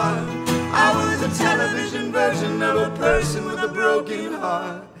falling apart. I was a television version of a person with a broken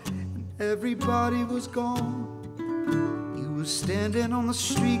heart. Everybody was gone. You were standing on the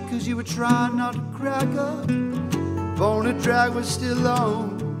street 'cause you were trying not to crack up. Bonnet drag was still on.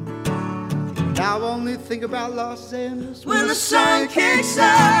 Now I only think about Los Angeles when the sun kicks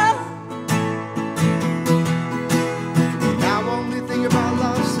out. Now I only think about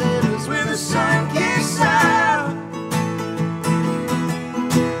Los Angeles when the sun kicks out.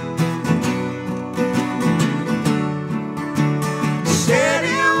 Said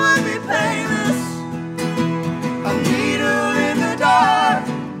it would be painless, a needle in the dark.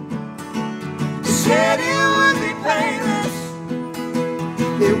 Said it would be painless.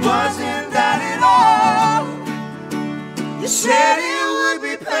 It wasn't that at all. You said it would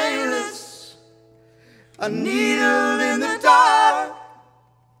be painless, a needle in the dark.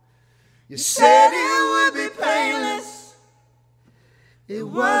 You said it would be painless. It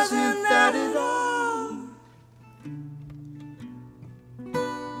wasn't that at all.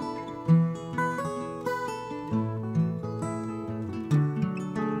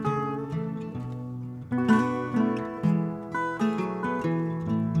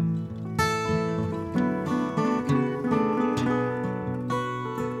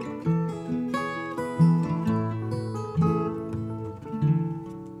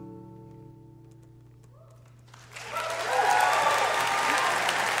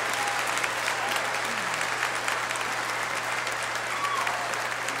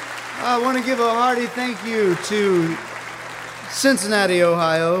 I want to give a hearty thank you to Cincinnati,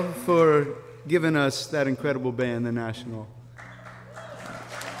 Ohio, for giving us that incredible band, The National.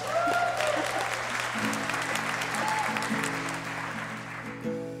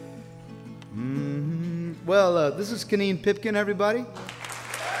 Well, this is Keneen Pipkin, everybody.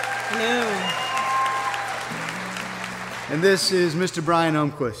 Hello. And this is Mr. Brian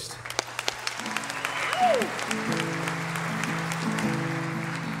Elmquist.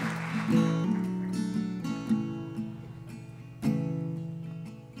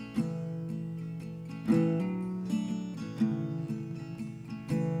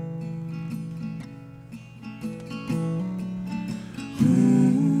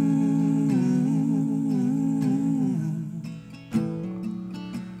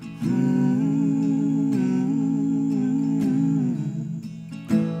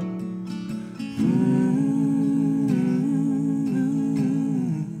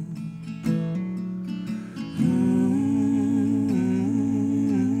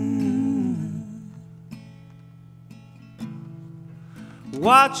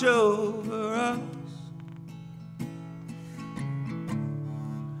 Watch over us.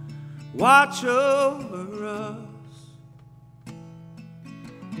 Watch over us.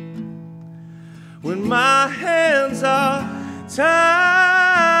 When my hands are tired,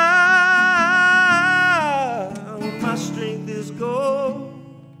 when my strength is gone,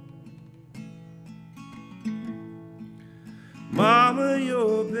 Mama,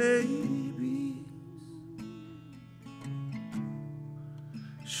 your baby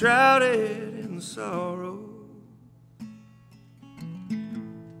shrouded in sorrow.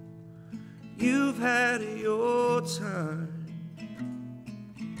 You've had your time,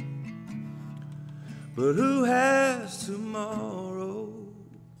 but who has tomorrow?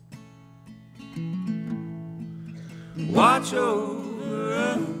 Watch over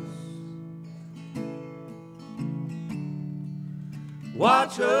us.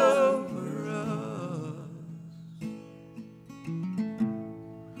 Watch over us.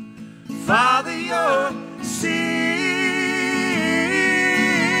 Father, your sickness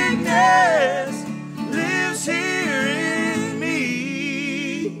lives here in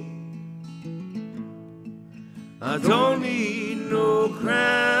me. I don't need no crown.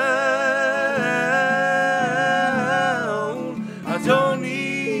 I don't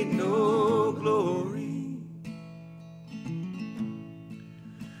need no glory.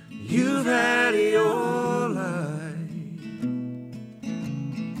 You've had your life.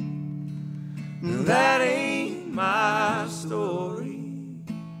 Now that ain't my story.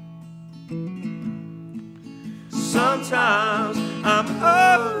 Sometimes I'm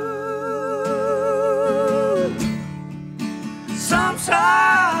up,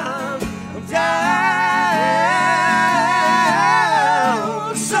 sometimes I'm down,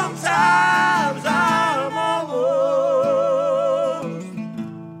 sometimes I'm almost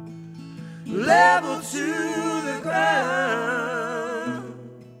level to the ground,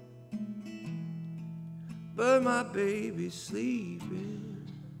 but my baby's sleeping.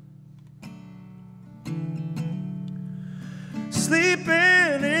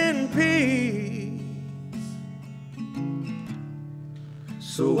 Sleeping in peace.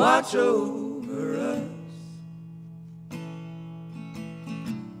 So watch over us.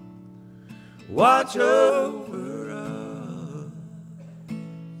 Watch over us.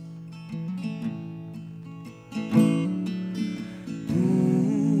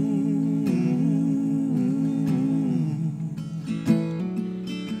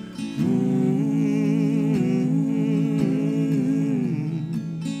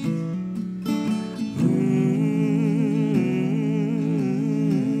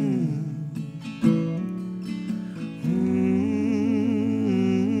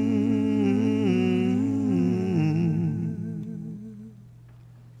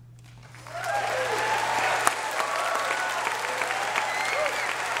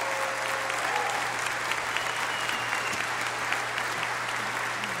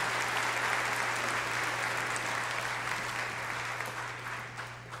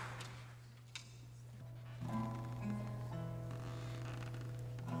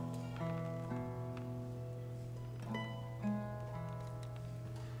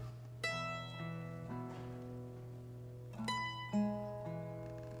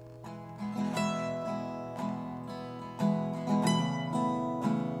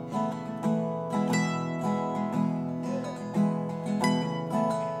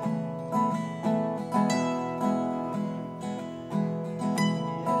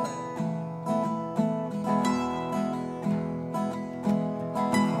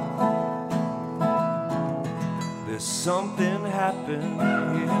 something happened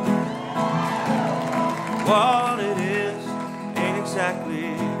here. What it is ain't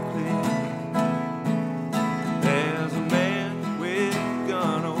exactly clear. There's a man with a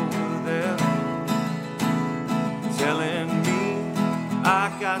gun over there telling me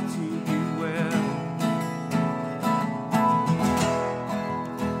I got to beware.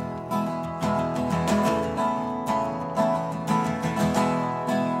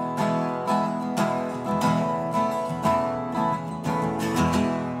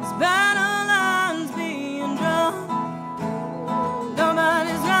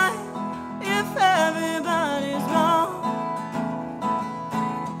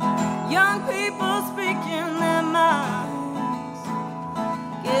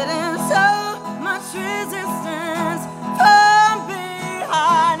 Resistance from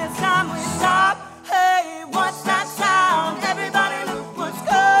behind. It's time we stop. Hey, what's that sound? Everybody look what's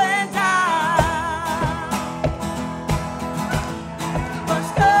going down.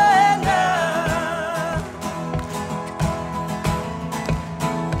 What's going down?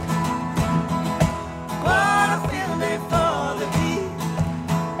 What a feeling for the beat.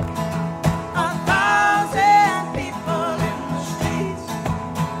 1,000 people in the streets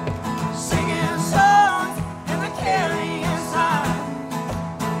singing songs and the carrying signs.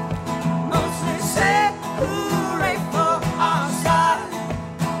 Mostly say hooray for our side.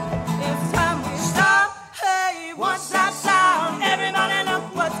 It's time we stop. Hey, what's that sound? Everybody look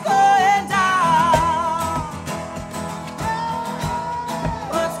what's going down.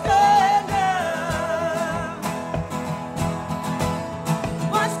 What's going down?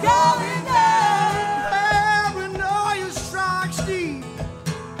 What's going down? Paranoia strikes deep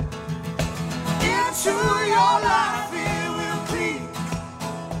Into your life it will creep.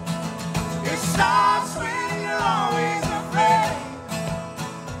 It starts when you're always afraid.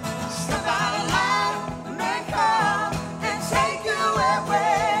 Step out of line and they come and take you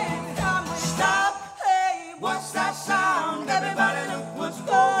away. Come we stop. Hey, what's that sound? Everybody look what's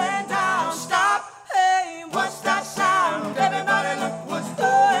going down. Stop. Hey, what's that sound? Everybody look what's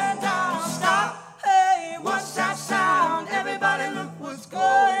going down. Stop. Hey, what's that sound? Everybody look what's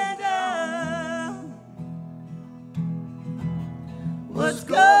going down. What's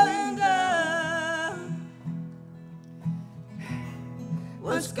going down?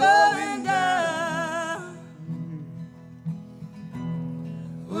 What's going down?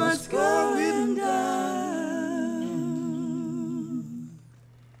 What's going down?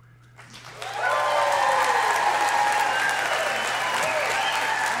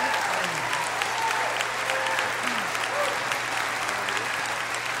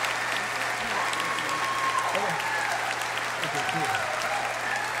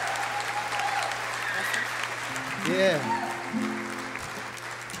 Yeah.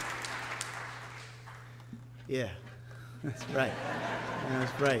 Yeah. That's right.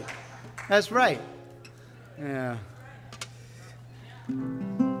 That's right. That's right. Yeah.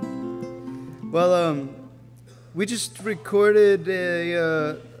 Well, we just recorded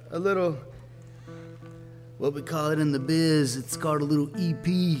a little, what we call it in the biz, it's called a little EP.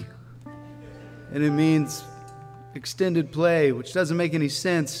 And it means extended play, which doesn't make any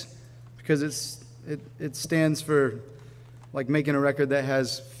sense because it stands for like making a record that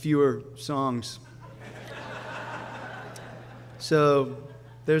has fewer songs. So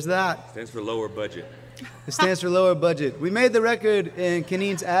there's that. Stands for lower budget. It stands for lower budget. We made the record in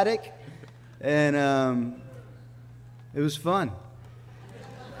Kanine's attic, and it was fun.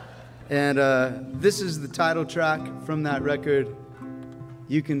 And this is the title track from that record.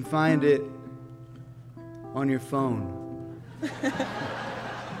 You can find it on your phone.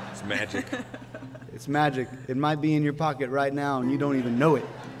 It's magic. It's magic. It might be in your pocket right now, and you don't even know it.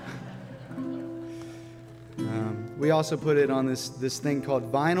 We also put it on this thing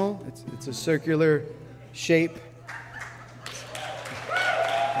called vinyl. It's a circular shape.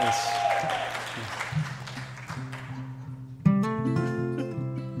 Yes.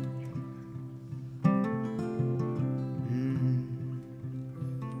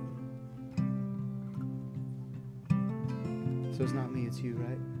 So it's not me, it's you,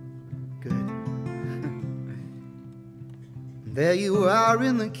 right? Good. There you are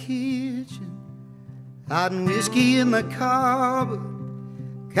in the kitchen, hiding whiskey in the cupboard,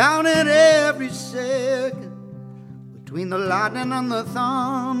 counting every second between the lightning and the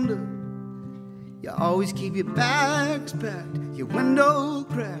thunder. You always keep your bags packed, your window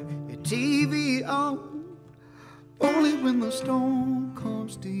cracked, your TV on. Only when the storm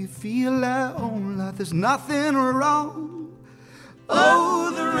comes do you feel at home, like there's nothing wrong.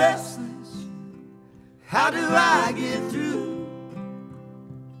 Oh, the restless, how do I get through?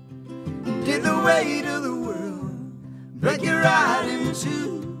 Did the weight of the world break you right in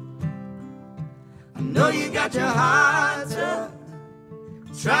two. I know you got your heart up,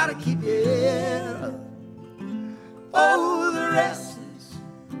 try to keep your head up. Oh, the restless.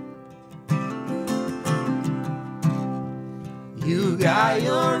 You got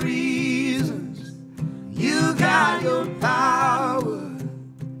your reasons, you got your power,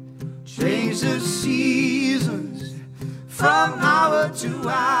 change the seasons from hour to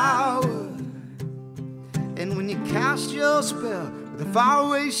hour. And when you cast your spell with a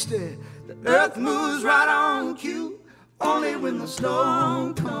faraway stare, the earth moves right on cue. Only when the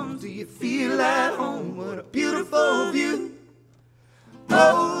storm comes do you feel at home. What a beautiful view.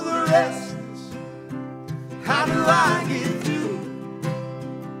 Oh, the restless, how do I get through?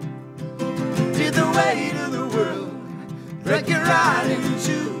 Did the weight of the world break you right in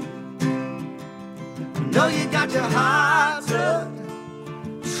two? I know you got your heart up,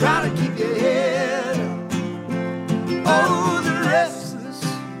 try to keep your head up. Oh, the restless,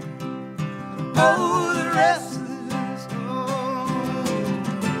 oh, the restless.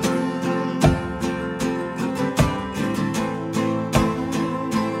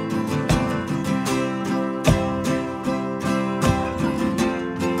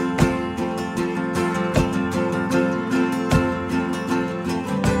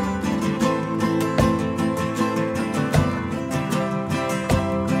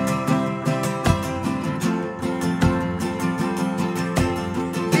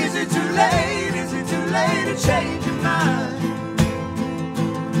 Change your mind.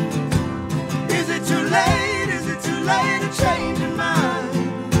 Is it too late? Is it too late to change your mind?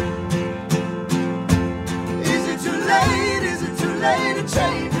 Is it too late? Is it too late to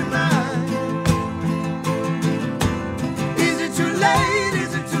change your mind? Is it too late?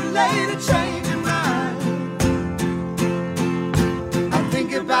 Is it too late to change your mind? I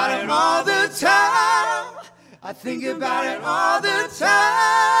think about it all the time. I think about it all the time.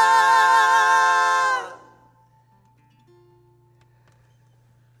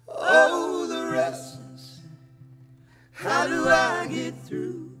 Oh, the restless, how do I get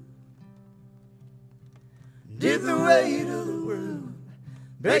through? Did the weight of the world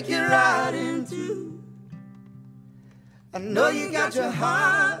break you right in two? I know you got your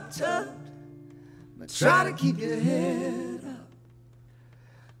heart tucked, but try to keep your head up.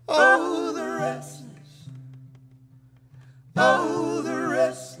 Oh, the restless, oh, the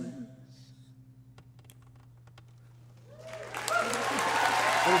restless.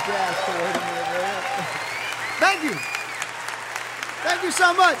 Thank you. Thank you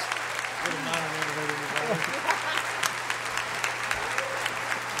so much.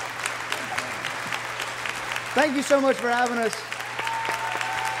 Thank you so much for having us.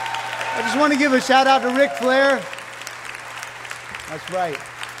 I just want to give a shout out to Ric Flair. That's right.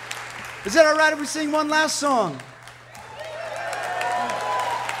 Is it all right if we sing one last song?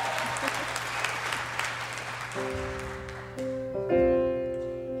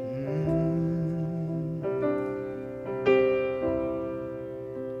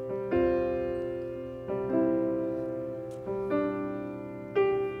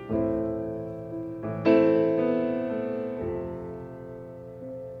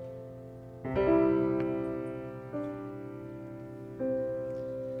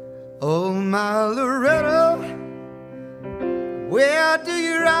 Oh, my Loretta, where do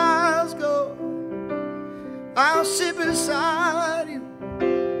your eyes go? I'll sit beside you,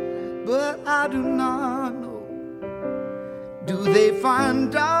 but I do not know. Do they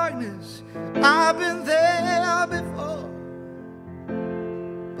find darkness? I've been there before,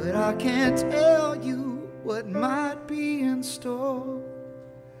 but I can't tell you what might be in store.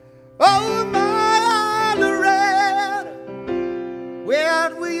 Oh, my Loretta,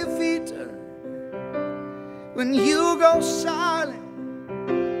 where will your feet turn when you go silent?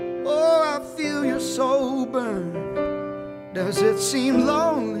 Oh, I feel your soul burn. Does it seem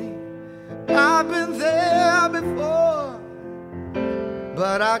lonely? I've been there before,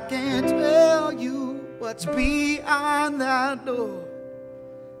 but I can't tell you what's behind that door.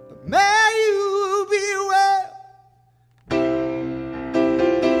 But may you be well.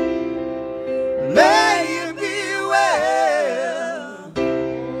 May you be well.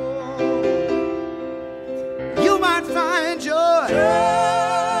 You might find joy.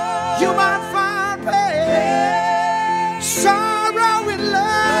 You might find pain, sorrow and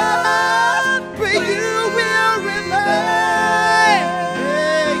love, but you will remain.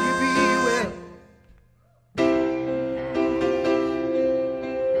 May you be well.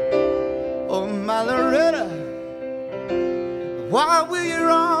 Oh, my Loretta, what will your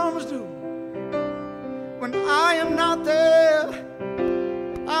arms do when I am not there?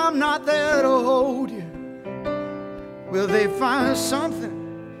 I'm not there to hold you. will they find something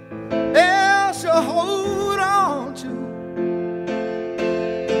else to hold on to?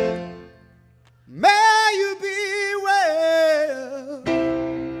 May you be well.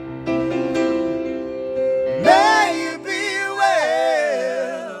 May you be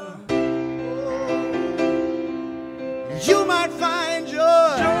well. Oh, you might find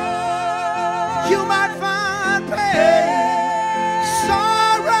joy. You might find pain.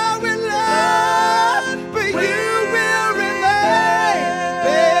 Sorrow and love, but you will remain.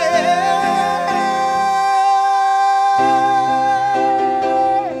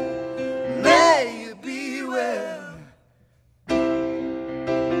 May you be well.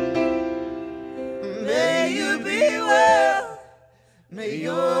 May you be well. May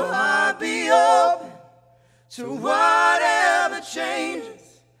your heart be open to whatever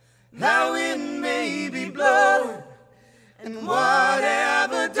changes. Now it may be blowing, and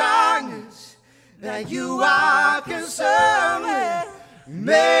whatever darkness that you are concerned with,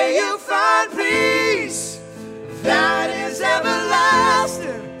 may you find peace that is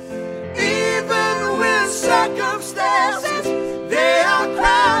everlasting. Even when circumstances they are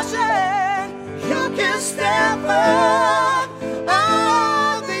crashing, you can stand firm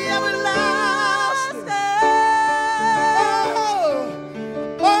on the everlasting.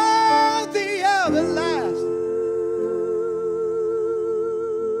 Oh, the everlasting.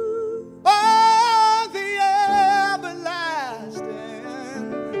 Oh, the everlasting.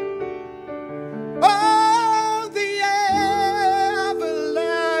 Oh, the everlasting.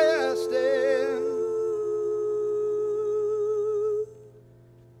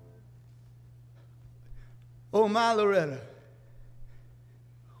 Oh, my Loretta,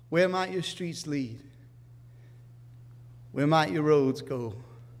 where might your streets lead? Where might your roads go?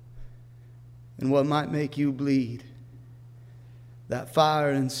 And what might make you bleed? That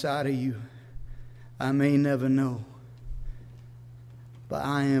fire inside of you, I may never know, but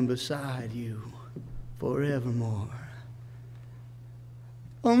I am beside you forevermore.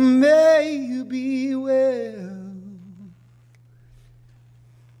 Oh, may you be well.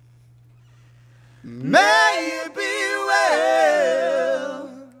 May you be well.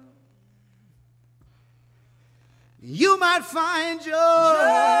 You might find joy.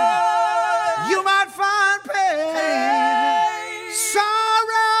 You might find pain.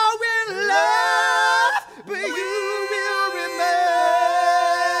 Sorrow and love, but you will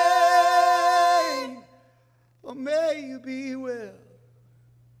remain. Oh, may you be well.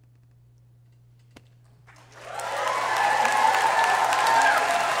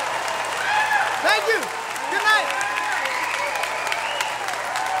 Thank you. Good night.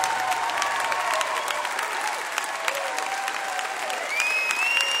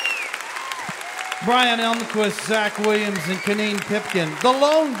 Brian Elmquist, Zach Williams, and Kaneen Pipkin, The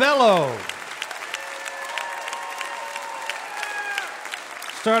Lone Bellow.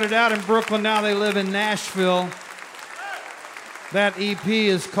 Started out in Brooklyn, now they live in Nashville. That EP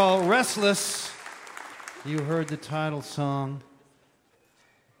is called Restless. You heard the title song.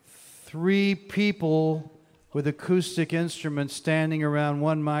 3 people with acoustic instruments standing around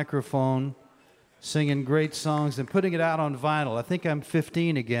one microphone, singing great songs and putting it out on vinyl. I think I'm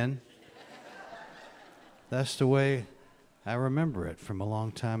 15 again. That's the way I remember it from a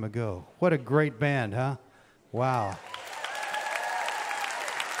long time ago. What a great band, huh? Wow.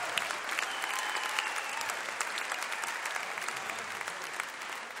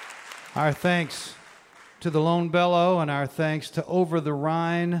 Our thanks to the Lone Bellow, and our thanks to Over the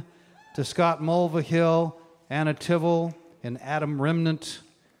Rhine, to Scott Mulvahill, Anna Tivel, and Adam Remnant.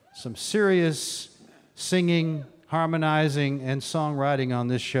 Some serious singing, harmonizing, and songwriting on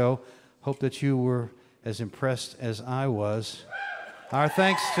this show. Hope that you were as impressed as I was. Our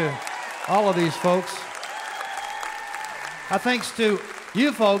thanks to all of these folks. Our thanks to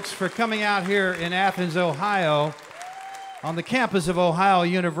you folks for coming out here in Athens, Ohio, on the campus of Ohio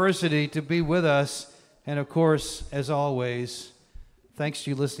University to be with us. And of course, as always, thanks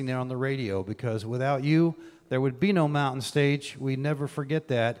to you listening there on the radio, because without you, there would be no Mountain Stage. We never forget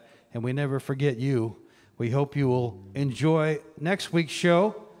that, and we never forget you. We hope you will enjoy next week's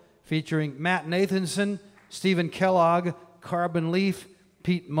show, featuring Matt Nathanson, Stephen Kellogg, Carbon Leaf,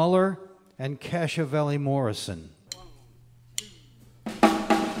 Pete Muller, and Cashavelli Morrison.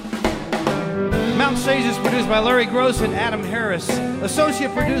 Mountain Stage is produced by Larry Gross and Adam Harris.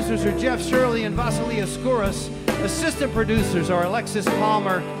 Associate producers are Jeff Shirley and Vasilia Skouras. Assistant producers are Alexis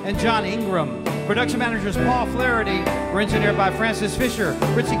Palmer and John Ingram. Production managers Paul Flaherty. We're engineered by Francis Fisher,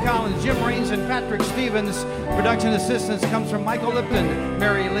 Richie Collins, Jim Raines, and Patrick Stevens. Production assistance comes from Michael Lipton,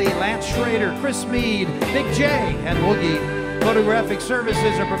 Mary Lee, Lance Schrader, Chris Mead, Big J, and Woogie. Photographic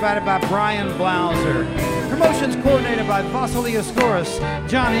services are provided by Brian Blauser. Promotions coordinated by Vasily Ascoris,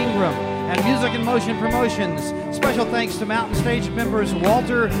 John Ingram, and Music in Motion Promotions. Special thanks to Mountain Stage members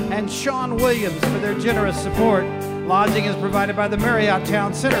Walter and Sean Williams for their generous support. Lodging is provided by the Marriott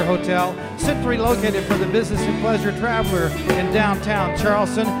Town Center Hotel, centrally located for the business and pleasure traveler in downtown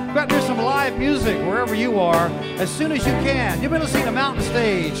Charleston. Go out and hear some live music wherever you are as soon as you can. You've been listening to Mountain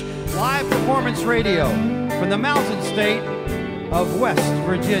Stage, live performance radio from the mountain state of West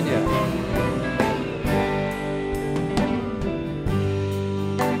Virginia.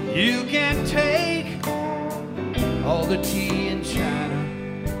 You can take all the tea in China,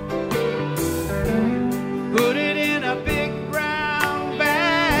 put it in a big brown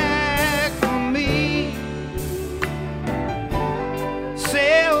bag for me,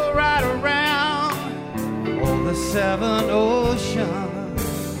 sail right around all the 7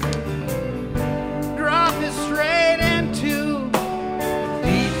 oceans, drop it straight into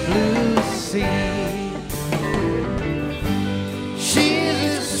deep blue sea. She's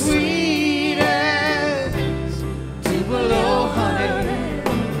as sweet as Tupelo honey.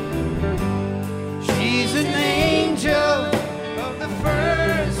 She's an angel of the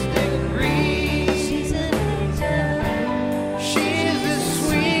first degree. She's an angel. She's as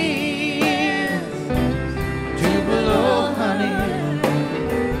sweet as Tupelo honey,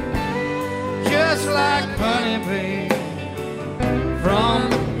 just like honeybee from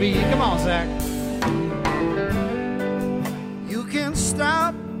the bee. Come on, Zach. You can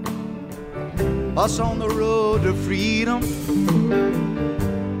stop us on the road to freedom.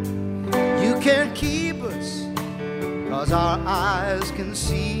 You can't keep us, 'cause our eyes can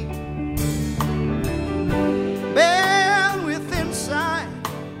see. Men with insight,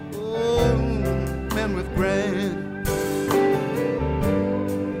 oh, men with brain,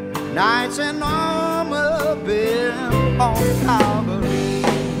 knights in armor bearing on Calvary.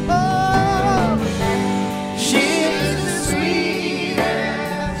 Oh, she's as sweet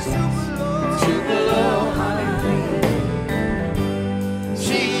as Tupelo honey.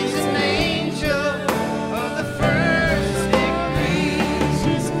 She's an angel of the first degree.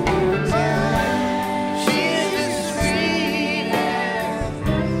 She's as sweet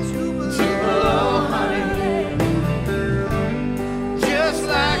as Tupelo honey, just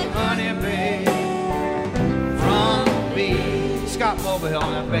like honeybee from the bee. Scott Mulvahill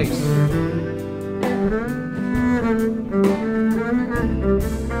on that bass.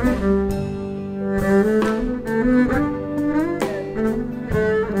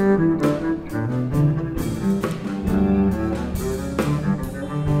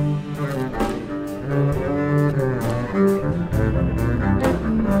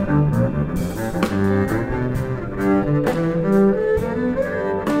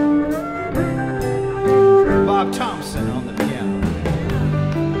 Bob Thompson on the piano.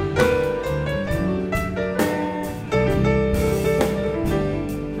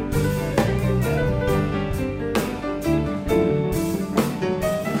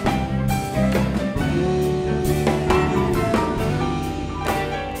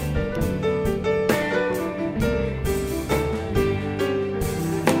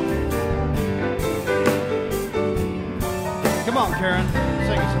 Come on, Karen,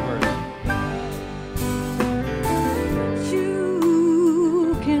 sing us a verse.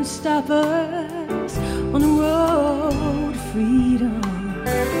 You can stop us on the road to freedom.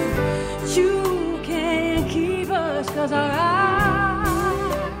 You can't keep us 'cause our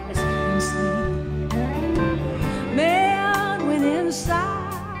eyes can see. Man with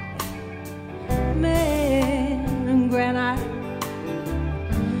insight, man in granite,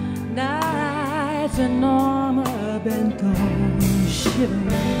 knights in armor bent on shivering.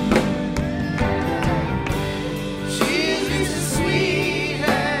 She's as sweet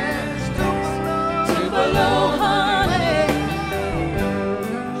as Tupelo honey.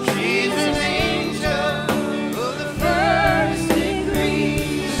 She's an angel of the first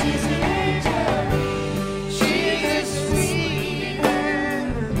degree. She's an angel. She's as sweet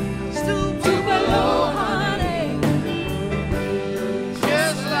as Tupelo honey,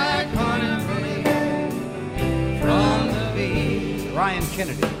 just like honeybee from the bee. Ryan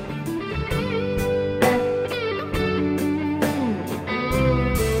Kennedy.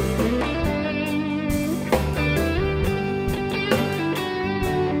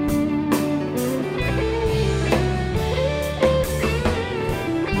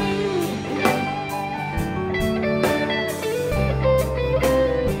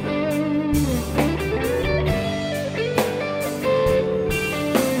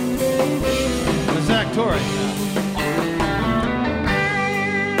 Zach Torres.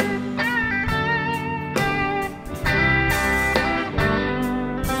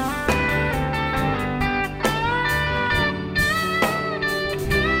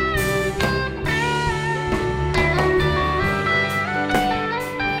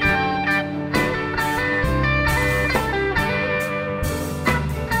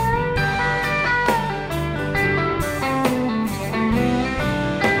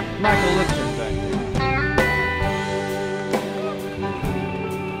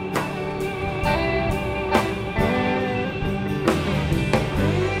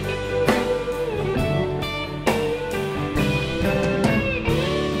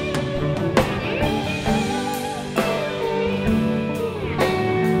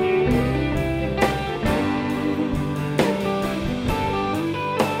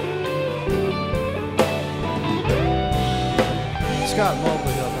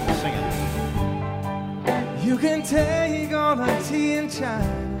 You can take all the tea in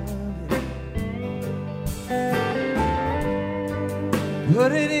China,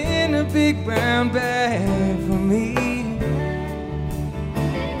 put it in a big brown bag for me.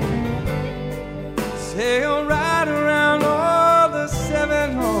 Sail right around all the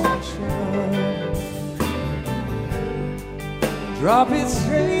 7 oceans, drop it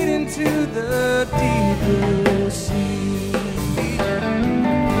straight into the deep blue sea.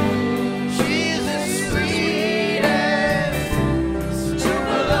 She's as sweet as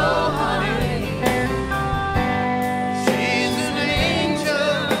Tupelo honey. She's an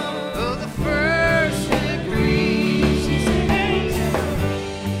angel of the first degree. She's an angel.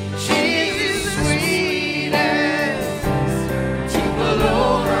 She's as sweet as Tupelo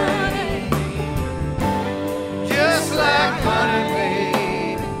honey, just like honey,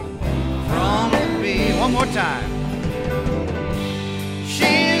 baby, from the bee. One more time.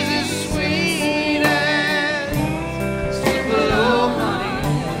 She's as sweet as Tupelo honey.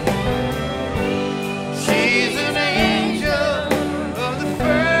 She's an angel of the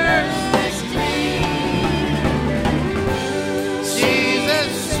first degree. She's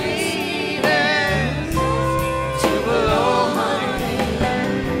as sweet as Tupelo honey,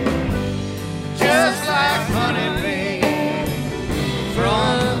 just like honey, babe,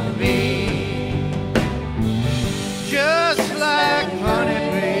 from the bee. Just like honey,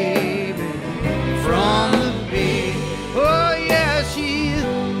 baby, from the bee. Oh yeah, she's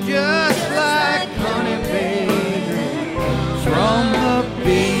just like honey, baby, from the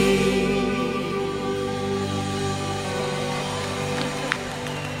bee.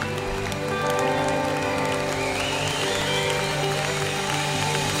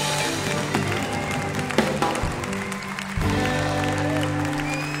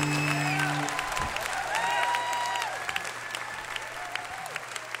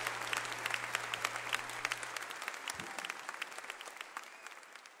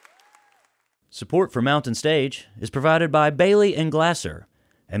 Support for Mountain Stage is provided by Bailey and Glasser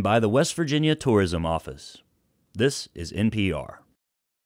and by the West Virginia Tourism Office. This is NPR.